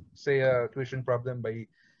by say a tuition problem by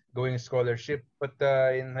going scholarship. But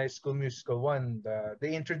in High School Musical 1,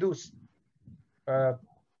 they introduced uh,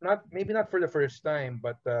 not maybe not for the first time,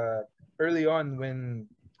 but early on when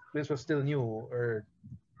this was still new or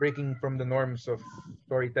breaking from the norms of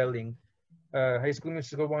storytelling. High School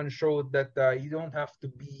Musical 1 showed that you don't have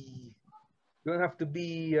to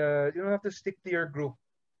stick to your group,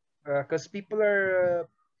 because people are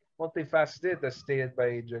multifaceted, as stated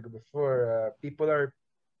by Jago before. People are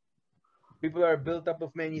built up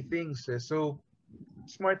of many things. So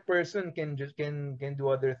smart person can do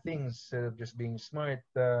other things instead of just being smart.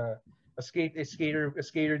 A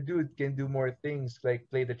skater dude can do more things like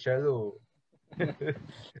play the cello.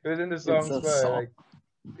 Within the It's songs, a song. like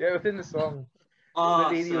yeah, within the song, the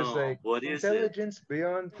lady was Awesome. like What is it? intelligence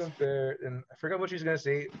beyond compare, and I forgot what she's gonna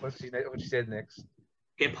say. What she said next?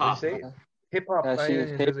 Hip What did you hop. say? Hip hop. Yeah, I she's yun,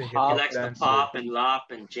 hip there's a hip He hop, hop likes to dancer. pop and laugh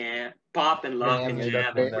and jam, pop and laugh Yeah, and jam, yeah,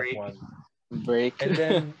 and that jam one, and break, that break. one. break. And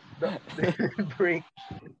then the break,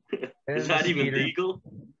 and Is then the that even skater, legal?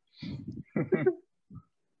 and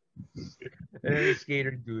then the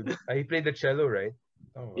skater dude. He played the cello, right?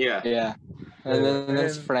 Oh, wow. Yeah, Yeah, and then And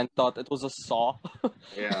his then friend thought it was a saw.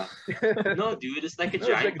 yeah. No, dude, it's like a no,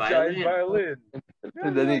 it's like giant a giant violin. violin. And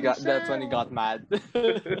You then don't that's when he understand. got mad.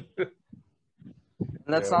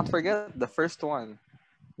 And let's Yeah. not forget the first one.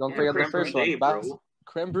 Don't Yeah, forget the creme first one. brulee, bro.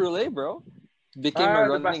 Creme brulee, bro. Became a The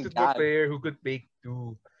running basketball gag. player who could bake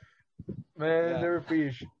too. Man, Yeah. they were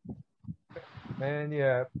pretty. Man,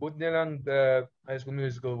 yeah. Buti na lang the High School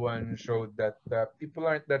Musical one showed that people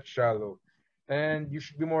aren't that shallow. And you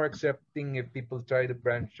should be more accepting if people try to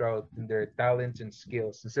branch out in their talents and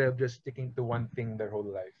skills instead of just sticking to one thing their whole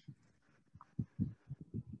life.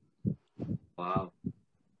 Wow.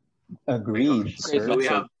 My Agreed, gosh. Great So sir.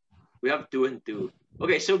 message. we have 2 and 2.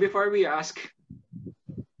 Okay, so before we ask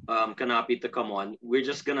Kanapi to come on, we're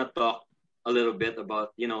just gonna talk a little bit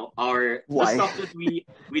about the Why? stuff that we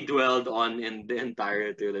dwelled on in the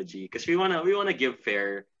entire trilogy because we wanna give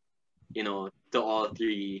fair to all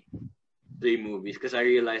three movies because I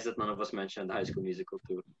realized that none of us mentioned High School Musical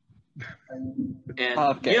too. And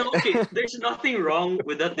Okay. okay, there's nothing wrong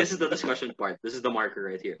with that. This is the discussion part. This is the marker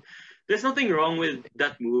right here. There's nothing wrong with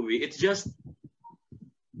that movie. It's just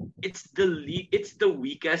it's the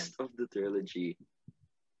weakest of the trilogy.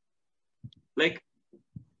 Like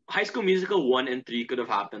High School Musical 1 and 3 could have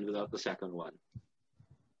happened without the second one.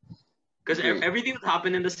 Because Agreed. everything that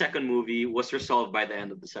happened in the second movie was resolved by the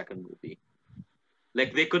end of the second movie.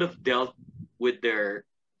 Like they could have dealt with their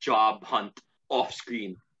job hunt off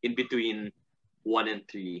screen in between 1 and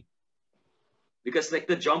 3. Because like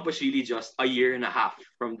the jump was really just a year and a half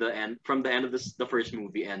from the end of the first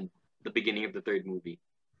movie and the beginning of the third movie.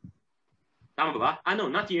 Tama ba? No,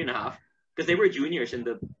 not year and a half. Because they were juniors in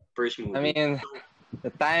the first movie. I mean, the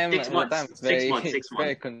time Six months. it's 6 months. it's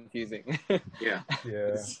very confusing. Yeah.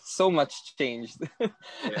 Yeah. So much changed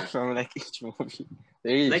Yeah. from like each movie.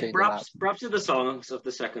 They really Like changed a lot. props to the songs of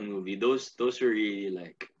the second movie. Those were really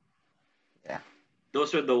like Yeah.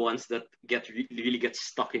 those are the ones that really get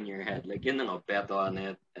stuck in your head. Like Bet on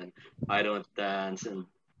It and I Don't Dance and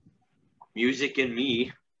Music in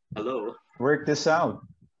Me. Hello. Work this out.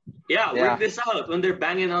 Yeah, Yeah. work this out when they're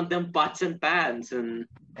banging on them pots and pans and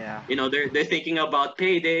Yeah. they're thinking about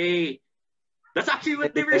payday. That's actually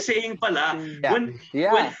what they were saying pala. Yeah. When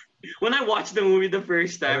Yeah. when I watched the movie the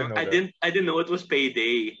first I time, didn't know I that. didn't know it was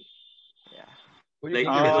payday. Yeah. What do you Like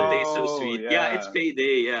think it little is? taste so Oh, sweet. yeah. Yeah, it's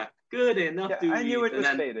payday. Yeah, good enough Yeah, to I knew eat. it And was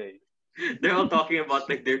then payday. they're all talking about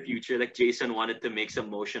like their future. Like Jason wanted to make some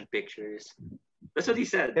motion pictures. That's what he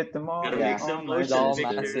said. Hit the mall. Gotta with make Yeah. some all my With motion all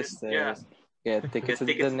sisters. my pictures. Yeah, sisters. Get tickets get to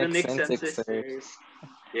tickets the to the Knicks Knicks and and Sixers. sisters.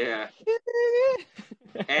 Yeah,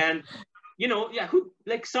 and who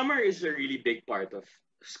like summer is a really big part of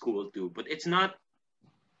school too, but it's not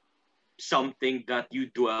something that you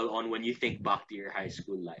dwell on when you think back to your high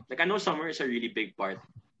school life. Like I know summer is a really big part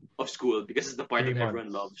of school because it's the part 3 that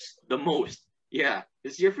everyone months. loves the most. Yeah,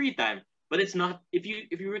 it's your free time. But it's not if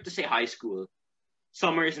you were to say high school,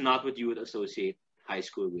 summer is not what you would associate high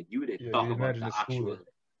school with. You would Yeah, talk you about imagine the the actual school.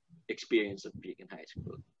 experience of being in high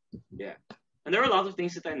school. Yeah. And there are a lot of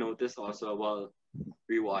things that I noticed also while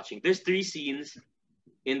rewatching. There's 3 scenes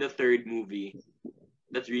in the third movie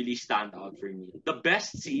that really stand out for me. The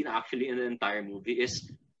best scene actually in the entire movie is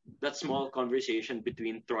that small conversation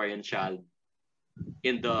between Troy and Chad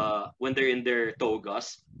when they're in their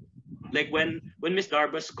togas. Like when Miss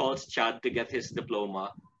Darbus calls Chad to get his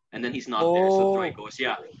diploma and then he's not there, so Troy Oh. goes,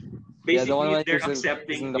 yeah. Yeah, the one Basically when they're he's in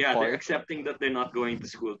accepting the they're park. accepting that they're not going to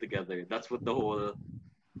school together. That's what the whole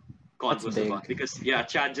con That's was big. about. Because yeah,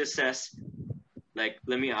 Chad just says, like,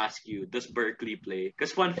 let me ask you, does Berkeley play?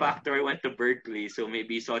 Because fun factor, I went to Berkeley, so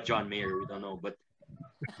maybe he saw John Mayer, we don't know, but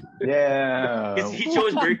Yeah. he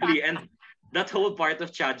chose Berkeley, and that whole part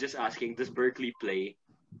of Chad just asking, does Berkeley play?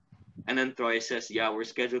 And then Troy says, yeah, we're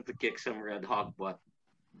scheduled to kick some Red Hawk butt.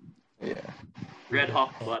 Yeah. Red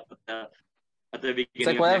Hawk butt at the It's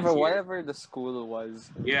beginning like of next year. whatever the school was.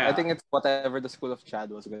 Yeah. I think it's whatever the school of Chad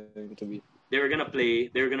was going to be. They were gonna play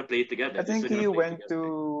together. I think They're he gonna play went together.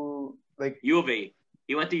 to like U of A.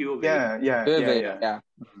 He went to U of A. yeah. Yeah.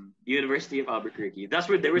 University of Albuquerque. That's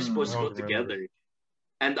where they were supposed to I go don't remember. together.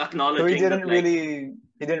 and So acknowledging that, like, he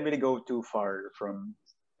didn't really go too far from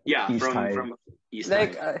yeah, East High. from East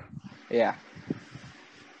Like, High. yeah.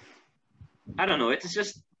 I don't know. It's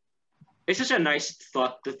such a nice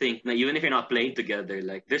thought to think that even if you're not playing together,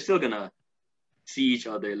 like they're still gonna see each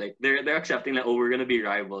other. Like they're accepting like, oh, we're gonna be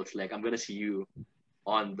rivals. Like I'm gonna see you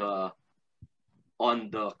on the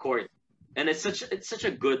court. And it's such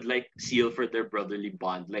a good like seal for their brotherly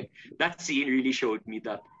bond. Like that scene really showed me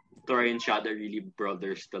that Troy and Shad are really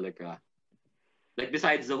brothers talaga. Like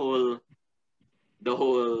besides the whole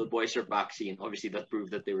boys are back scene, obviously that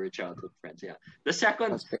proved that they were childhood friends. Yeah. That's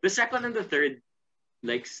great. The second and the third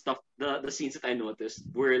like stuff the scenes that I noticed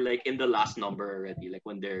were like in the last number already, like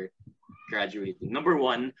when they're graduating. Number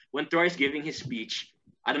one, when Troy's giving his speech,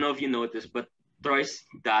 I don't know if you noticed, but Troy's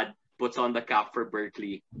dad puts on the cap for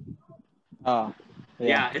Berkeley. Oh,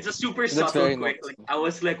 Yeah, yeah. it's a super That's subtle very quick. Like noticeable. I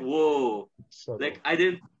was like, whoa. So Like I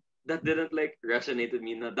didn't that didn't like resonate with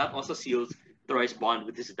me. Now that also seals Troy's bond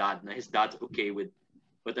with his dad. Now his dad's okay with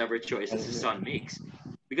whatever choices his son makes.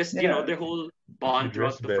 Because Yeah, their whole you bond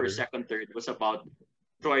dress throughout the first, better. second, third was about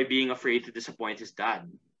Troy being afraid to disappoint his dad.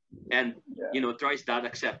 And yeah, Troy's dad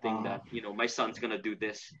accepting Uh, that, my son's gonna do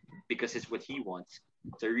this because it's what he wants.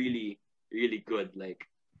 It's a really, really good like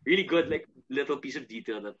little piece of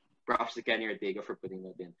detail that props to Kenny Ortega for putting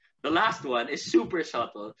that in. The last one is super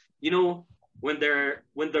subtle. When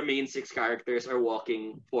the main six characters are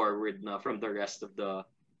walking forward na from the oh, to rest the of the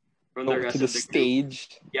group,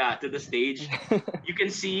 stage. yeah, to the stage. You can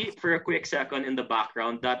see for a quick second in the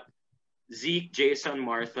background that Zeke, Jason,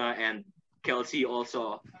 Martha, and Kelsey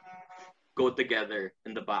also go together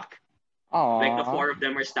in the back. Like the Aww. four of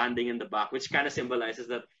them are standing in the back, which kind of symbolizes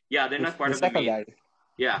that, yeah, they're not part The of the main, secondary.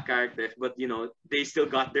 yeah, characters, but they still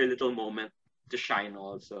got their little moment to shine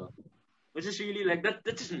also, which is really like that.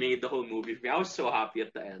 That just made the whole movie for me. I was so happy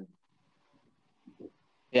at the end.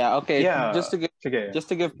 Yeah, okay. yeah. Okay, Just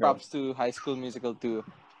to give go. props to High School Musical 2.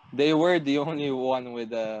 They were the only one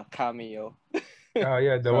with a cameo Oh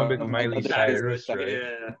yeah, the one with from Miley another That is Disney good. Cyrus, star. right?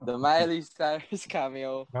 Yeah, The Miley Cyrus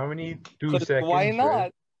cameo. How many? 2 'Cause why seconds,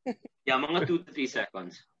 right? not? yeah, mga 2 to 3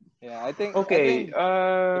 seconds. Yeah, I Okay, think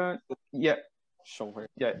yeah, show her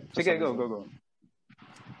yeah. for Okay, some go, reason. go, go.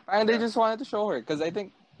 And they Yeah. just wanted to show her because I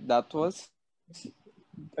think that was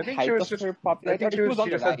I the think she height was of just. her I popularity, or think she was she on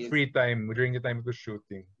the just had rise. free time during the time of the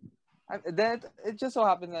shooting. And then it just so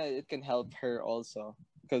happened that it can help her also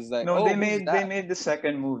because like, No, oh, who's they that? made the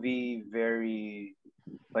second movie very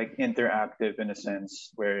like interactive in a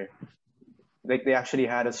sense where like they actually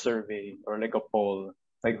had a survey or like a poll,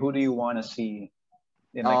 like who do you want to see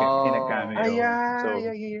in like in a Oh, Ah cameo. yeah, So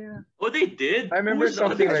yeah, yeah, yeah. Oh, they did. I Who remember was the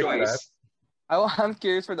something other like that. choice? I'm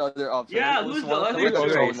curious for the other option. It Yeah, was who's the one of Who them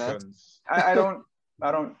other were was the other choice? Jonas. options? I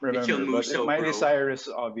don't Mitchell remember, but Musso, Miley bro. Cyrus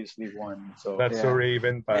obviously won. So That's so Yeah.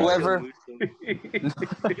 Raven pal. Mitchell Whoever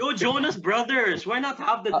Musso. Yo, Jonas Brothers. Why not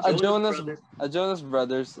have the a Jonas Jonas Brothers? a Jonas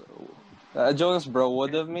Brothers a Jonas Bro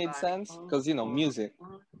would have made sense because music.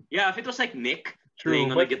 Yeah, if it was like Nick True,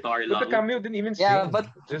 playing on the guitar but the lang. cameo didn't even Yeah, sing.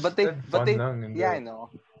 Just they had fun lang in yeah, I the know.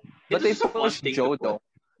 It But was they just a fun pushed thing to Joe put. though.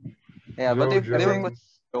 Yeah, but Joe they were think- pushing Jones.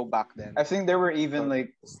 Joe back then. I think there were even So-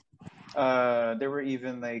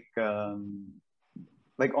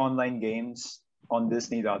 like online games on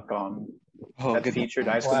Disney.com Oh, that good. featured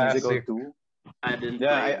High School Musical Classic. 2. I didn't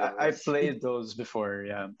Yeah, play I those. played those before.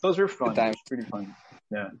 Yeah, those were fun. Good time. It was pretty fun.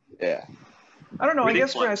 Yeah, Yeah. I don't know. Were I they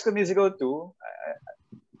guess for fun? High School Musical 2,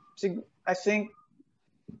 I think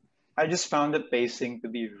I just found the pacing to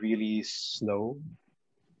be really slow,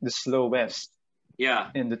 the slowest Yeah,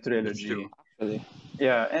 in the that's trilogy. true. Actually.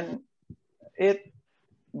 Yeah, and it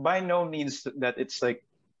by no means that it's like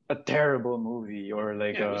a terrible movie or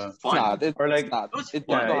like Yeah, it was It's fun. not. It's or like not. It was It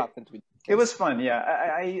fun. just so happened to be. it was fun. Yeah,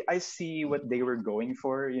 I see what they were going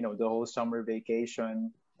for. The whole summer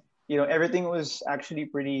vacation. Everything was actually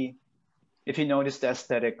pretty. If you notice the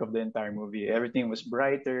aesthetic of the entire movie, everything was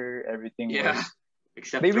brighter. Everything Yeah, was.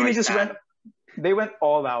 except They really Troy's just dad. They went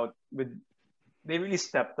all out with. They really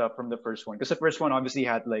stepped up from the first one because the first one obviously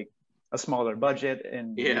had like a smaller budget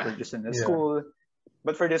and they Yeah. were just in a Yeah. school.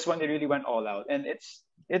 But for this one, they really went all out, and it's.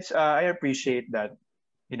 I appreciate that.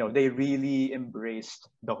 They really embraced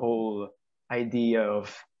the whole idea of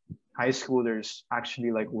high schoolers actually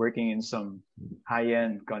like working in some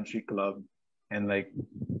high-end country club and like.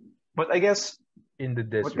 But I guess In the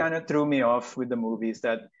what desert. kind of threw me off with the movie is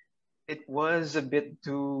that it was a bit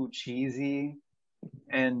too cheesy,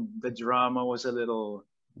 and the drama was a little.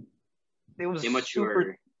 It was super.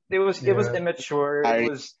 Immature. It was Yeah. immature. I- It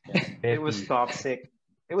was Petty. toxic.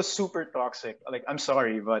 It was super toxic. Like I'm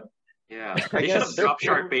sorry, but Yeah, I they should have guess dropped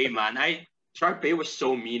Sharpay, man. Sharpay was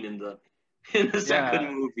so mean in the in the second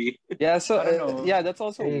Yeah. movie. Yeah, so I don't know. yeah, that's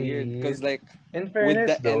also weird Hey, because like in with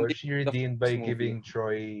fairness the though, ending she of the redeemed first by movie. giving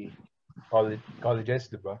Troy colleges,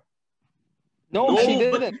 diba? No, she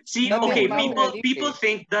No, but didn't. see, That No, okay, didn't matter no. people anyway.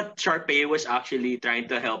 think that Sharpay was actually trying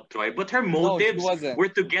to help Troy, but her No, she motives wasn't. were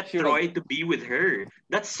to get She was. Troy to be with her.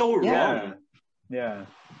 That's so Yeah. wrong. Yeah.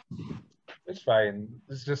 It's fine.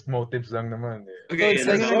 It's just motives lang naman eh. So Okay, it's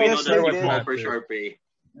I and like mean, now I we know guess that they you what fall did. for matters. Sharpay.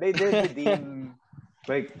 They did redeem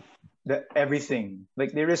like the everything.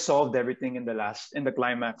 Like they resolved everything in the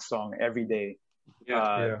climax song every day. Yeah.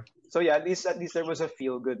 Yeah. So yeah, at least there was a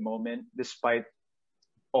feel good moment despite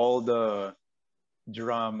all the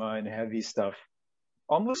drama and heavy stuff.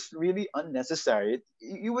 Almost really unnecessary.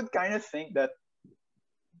 You would kind of think that,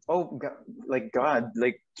 oh God,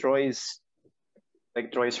 like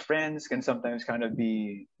Troy's friends can sometimes kind of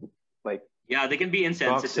be like Yeah, they can be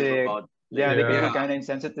insensitive toxic. about Yeah, like they can Yeah. be yeah. kind of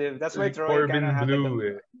insensitive. That's why Like Troy kind of Corbin had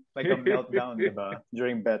Blue like eh. a meltdown, diba,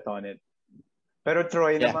 during bet on it. Pero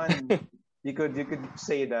Troy Yeah. naman, you could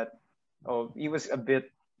say that, oh, he was a bit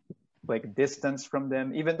like distanced from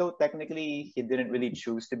them, even though technically he didn't really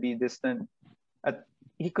choose to be distant. At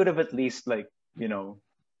he could have at least like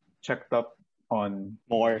checked up on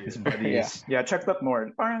More. his Yeah. Yeah. buddies. Yeah, checked up more.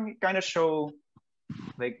 Parang kind of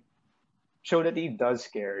like show that he does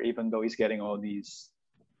care, even though he's getting all these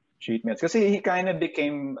treatments. Because he kind of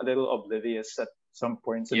became a little oblivious at some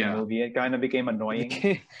points in the Yeah. movie. It kind of became annoying.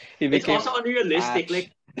 He It's became also unrealistic. Ash. Like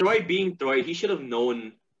Troy being Troy, he should have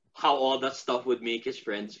known how all that stuff would make his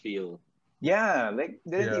friends feel. Yeah, like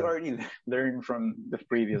didn't he Yeah. already learn from the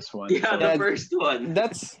previous one? Yeah, So the Yeah, first one.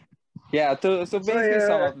 that's yeah. So So basically,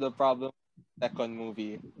 some yeah. of the problem with the second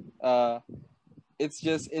movie, it's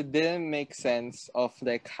just it didn't make sense of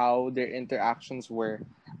like how their interactions were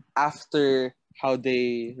after how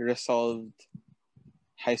they resolved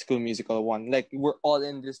High School Musical 1. Like we're all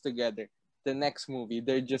in this together. The next movie,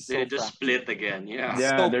 they're just They so just fractured split again. Yeah.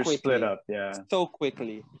 yeah, so they're split quickly, up. Yeah, so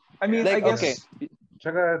quickly. I mean, I Like Yeah. okay, guess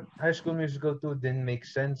Tsaka High School Musical 2 didn't make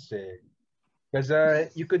sense eh. Because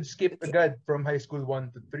you could skip it's, agad from High School 1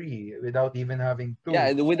 to 3 without even having 2. yeah,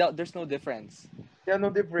 without there's no difference. Yeah, no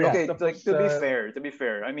difference. Yeah, okay. Like Tapos, to be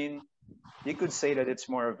fair, I mean, you could say that it's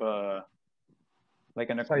more of a like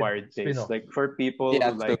an side acquired taste. spin-off. Like for people yeah,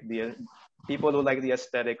 who like the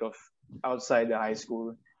aesthetic of outside the high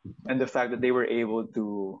school, and the fact that they were able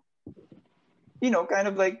to, kind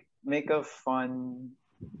of like make a fun,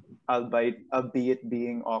 albeit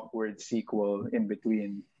being awkward sequel in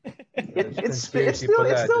between. It, it's Conspiracy still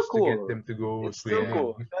it's pala still just to get cool. them to go It's still swimming.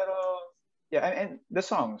 cool. Pero, yeah, and the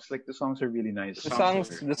songs are really nice. the Songs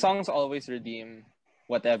songs are- the songs always redeem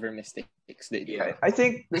whatever mistakes they do. Yeah. I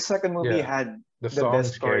think the second movie Yeah. had The the songs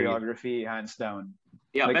best carry. choreography hands down.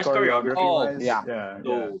 Yeah, Like best choreography. Oh, wise, yeah. yeah.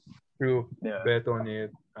 So True. Yeah. Bet on it.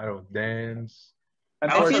 I don't dance. I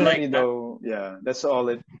also Unfortunately, like that. though, yeah, that's all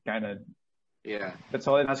it Yeah.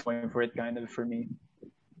 has going for it, kind of, for me.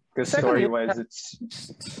 Because Second story movie wise, had it's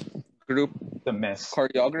group a mess.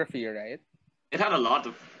 choreography, right? It had a lot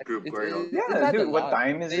of group choreography. Yeah, it had dude, a what lot.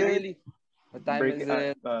 time is They it? really, what time is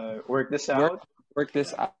it? Work this Work, out. work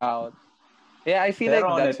this out. Yeah, I feel Better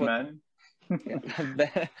like on that's it, what. man.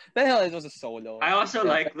 Yeah. Ben Hill, it was a solo. I also Yeah,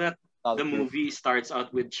 like that solid the group. movie starts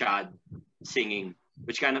out with Chad singing,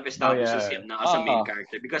 which kind of Oh establishes yeah. him now as a main Ah.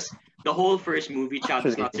 character. Because the whole first movie, Chad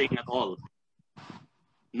does not Actually. sing at all. Oh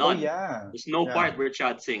None. yeah. There's no Yeah. part where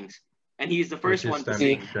Chad sings. And he's the first his one to time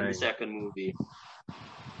sing to in the shine. second movie.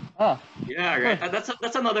 Ah, Yeah, right. And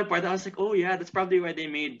that's another part. I was like, oh yeah, that's probably why they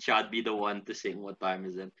made Chad be the one to sing. What time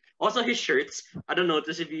is it? Also, his shirts. I don't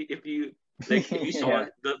notice if you like if you saw Yeah.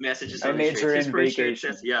 the messages I on his major shirts. His in first shirt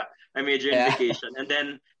vacation. says, "Yeah, I major in Yeah. vacation," and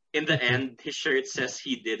then in the end, his shirt says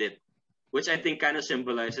he did it, which I think kind of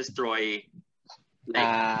symbolizes Troy,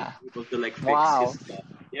 like able to like fix Wow. his stuff.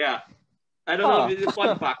 Yeah, I don't know. Huh. It's a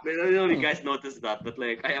fun fact. I don't know if you guys noticed that, but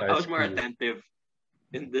like I That's was more cool. attentive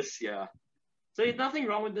in this. Yeah. So there's nothing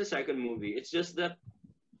wrong with the second movie. It's just that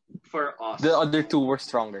for us, The other two were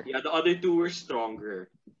stronger. yeah, the other two were stronger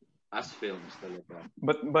as films. Talaga.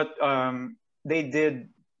 But they did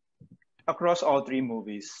across all three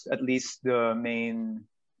movies, at least the main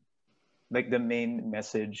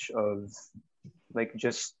message of like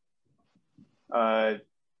just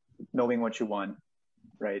knowing what you want,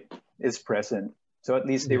 right, is present. So at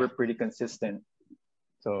least they were pretty consistent.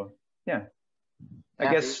 So yeah, I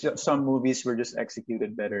Yeah. guess some movies were just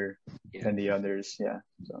executed better Yeah. than the others. Yeah.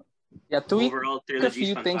 So Yeah, tweak Overall, a trilogy is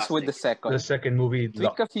few things with the fantastic. The second. second movie,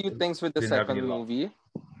 Tweak a few things with the Didn't have second any luck. movie.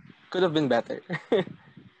 Could have been better.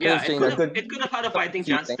 Yeah, have it changed could have had a fighting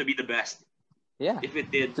few chance things. to be the best Yeah. if it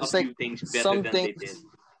did Just a like few things better some than they did. things,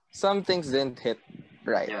 some things didn't hit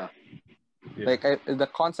right. Yeah. Yeah. Like the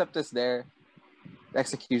concept is there, the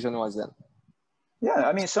execution wasn't. Yeah,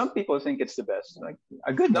 I mean, some people think it's the best. Like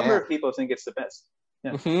a good number Yeah. of people think it's the best.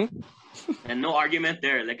 Yeah, Mm-hmm. And no argument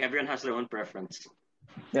there. Like everyone has their own preference.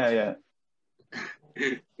 yeah.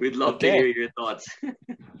 We'd love to Okay. hear your thoughts.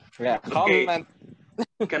 Yeah. Okay. Comment.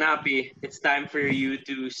 Kanapi, it's time for you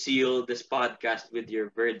to seal this podcast with your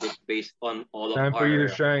verdict based on all of Time for you to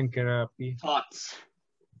our shine, Kanapi. thoughts.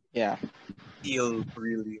 Yeah. Feel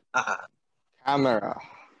really. Camera.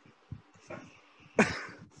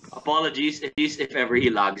 Apologies if ever he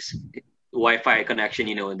lags. Wi-Fi connection,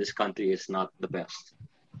 in this country is not the best.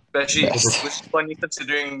 Especially, Best. which is funny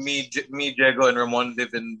considering me, Diego, and Ramon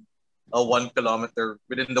live in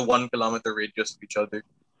within the 1 kilometer radius of each other.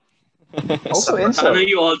 Also, Sana insult.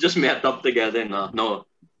 you all just met up together. No,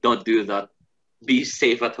 don't do that. Be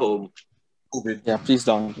safe at home. COVID. Yeah. Please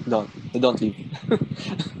don't leave.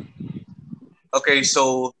 Okay,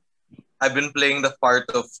 so I've been playing the part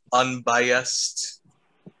of unbiased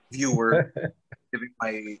viewer, giving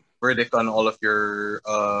my verdict on all of your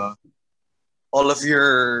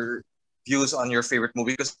views on your favorite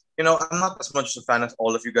movie, because I'm not as much a fan as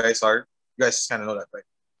all of you guys are. You guys kind of know that, right?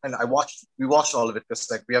 And we watched all of it because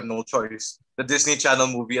like we have no choice. The Disney Channel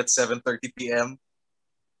movie at 7:30 p.m.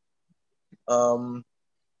 Got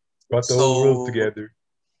the whole world together.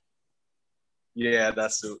 Yeah,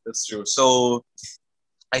 that's true. So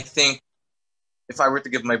I think if I were to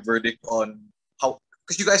give my verdict on how,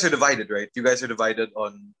 because you guys are divided, right? You guys are divided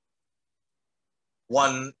on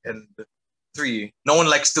 1 and 3. No one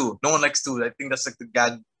likes 2. No one likes 2. I think that's like the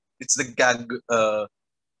gag. It's the gag.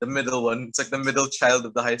 The middle one. It's like the middle child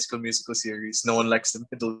of the High School Musical series. No one likes the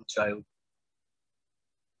middle child.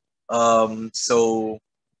 So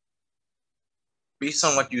based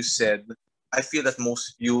on what you said, I feel that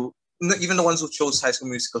most of you, even the ones who chose High School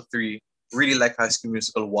Musical 3, really like High School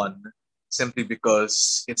Musical 1, simply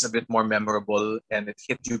because it's a bit more memorable and it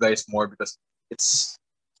hit you guys more because it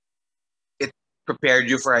prepared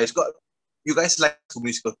you for high school. You guys like High School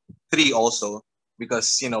Musical 3 also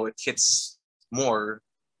because, it hits more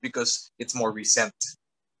because it's more recent.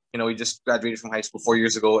 We just graduated from high school 4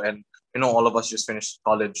 years ago, and, all of us just finished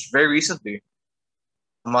college very recently.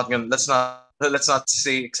 I'm not gonna, let's not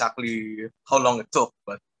say exactly how long it took,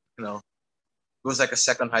 but, it was like a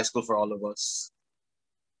second high school for all of us.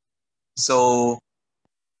 So,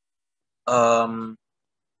 I'd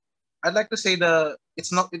like to say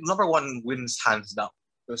number 1 wins hands down,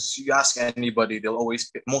 because you ask anybody, they'll always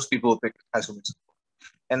pick, most people will pick High School Musical.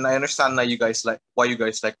 And I understand why you guys like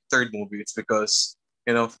third movie. It's because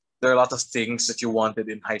there are a lot of things that you wanted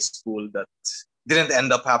in high school that didn't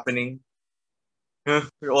end up happening.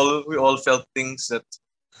 We all felt things that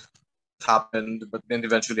happened but didn't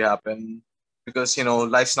eventually happen, because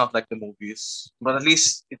life's not like the movies, but at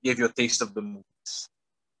least it gave you a taste of the movies,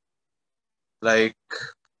 like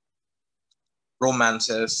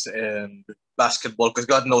romances and basketball, because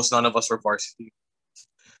God knows none of us were varsity.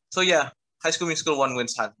 So yeah, High School Musical 1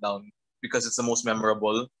 wins hands down because it's the most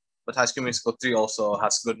memorable, but High School Musical 3 also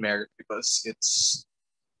has good merit because it's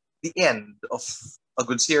the end of a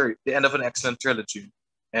good series, the end of an excellent trilogy,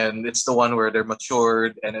 and it's the one where they're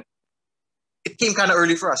matured, and it came kind of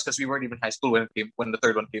early for us because we weren't even high school when the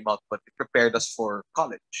third one came out, but it prepared us for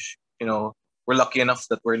college. We're lucky enough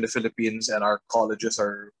that we're in the Philippines and our colleges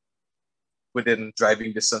are within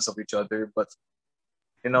driving distance of each other, but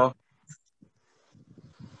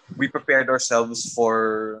we prepared ourselves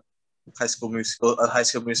for High School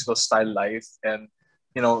Musical style life, and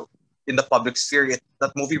in the public sphere,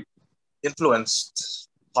 that movie influenced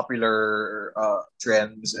popular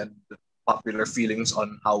trends and popular feelings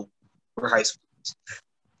on how we're high schools.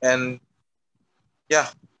 And yeah,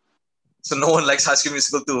 so no one likes High School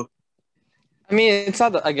Musical 2. I mean, it's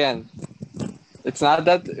not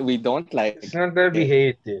that we don't like It's not that we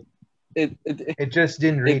hate it. It just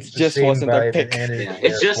didn't reach the just same wasn't our vibe pick. and energy. Yeah,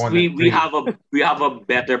 it's as just 1 we and 3. have a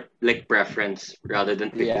better preference rather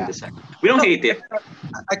than picking Yeah. the second. We don't hate it.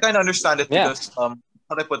 I kind of understand it Yeah. because how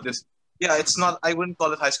do I put this? Yeah, it's not. I wouldn't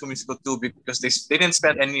call it High School Musical 2 because they didn't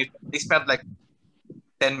spend any. They spent like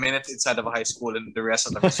 10 minutes inside of a high school and the rest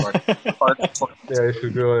of the resort. Yeah, I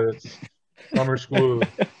should go. It's summer school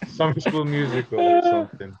musical or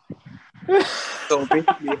something. So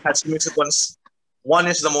basically, High School Musical 1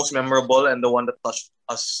 is the most memorable and the one that touched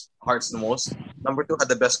us hearts the most. Number 2 had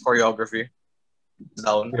the best choreography.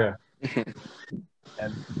 Down. Yeah.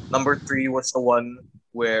 And number 3 was the one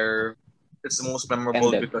where it's the most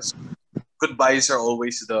memorable Ended. because goodbyes are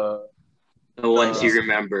always the Once you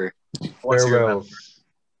remember. ones you remember. Farewells.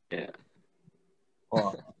 Yeah.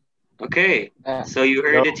 Wow. Okay. Yeah. So you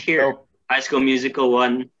heard Nope, it here. nope. High School Musical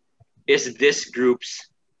 1 is this group's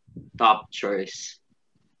top choice.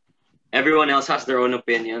 Everyone else has their own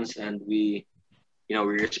opinions, and we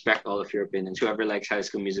respect all of your opinions. Whoever likes High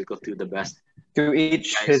School Musical 2 the best. To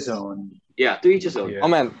each Guys. his own. Yeah, to each his own.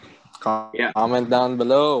 Yeah. Yeah. Comment down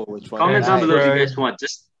below which one. Comment you down like. below if you Right. guys want.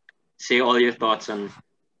 Just say all your thoughts on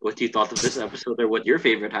what you thought of this episode or what your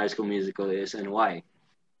favorite High School Musical is and why.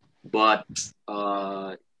 But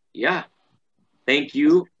yeah, thank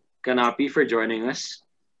you, Kanapi, for joining us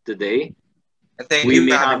today. And thank We you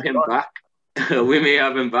may for have having him me on. back. We may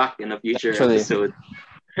have him back in a future Actually. episode.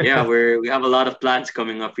 Yeah, we have a lot of plans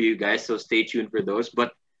coming up for you guys, so stay tuned for those.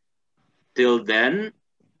 But till then,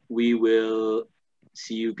 we will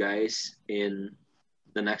see you guys in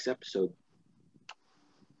the next episode.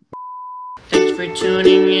 Thanks for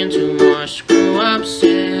tuning in to more Screw Up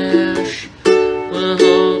Sesh.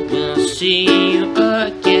 We'll see you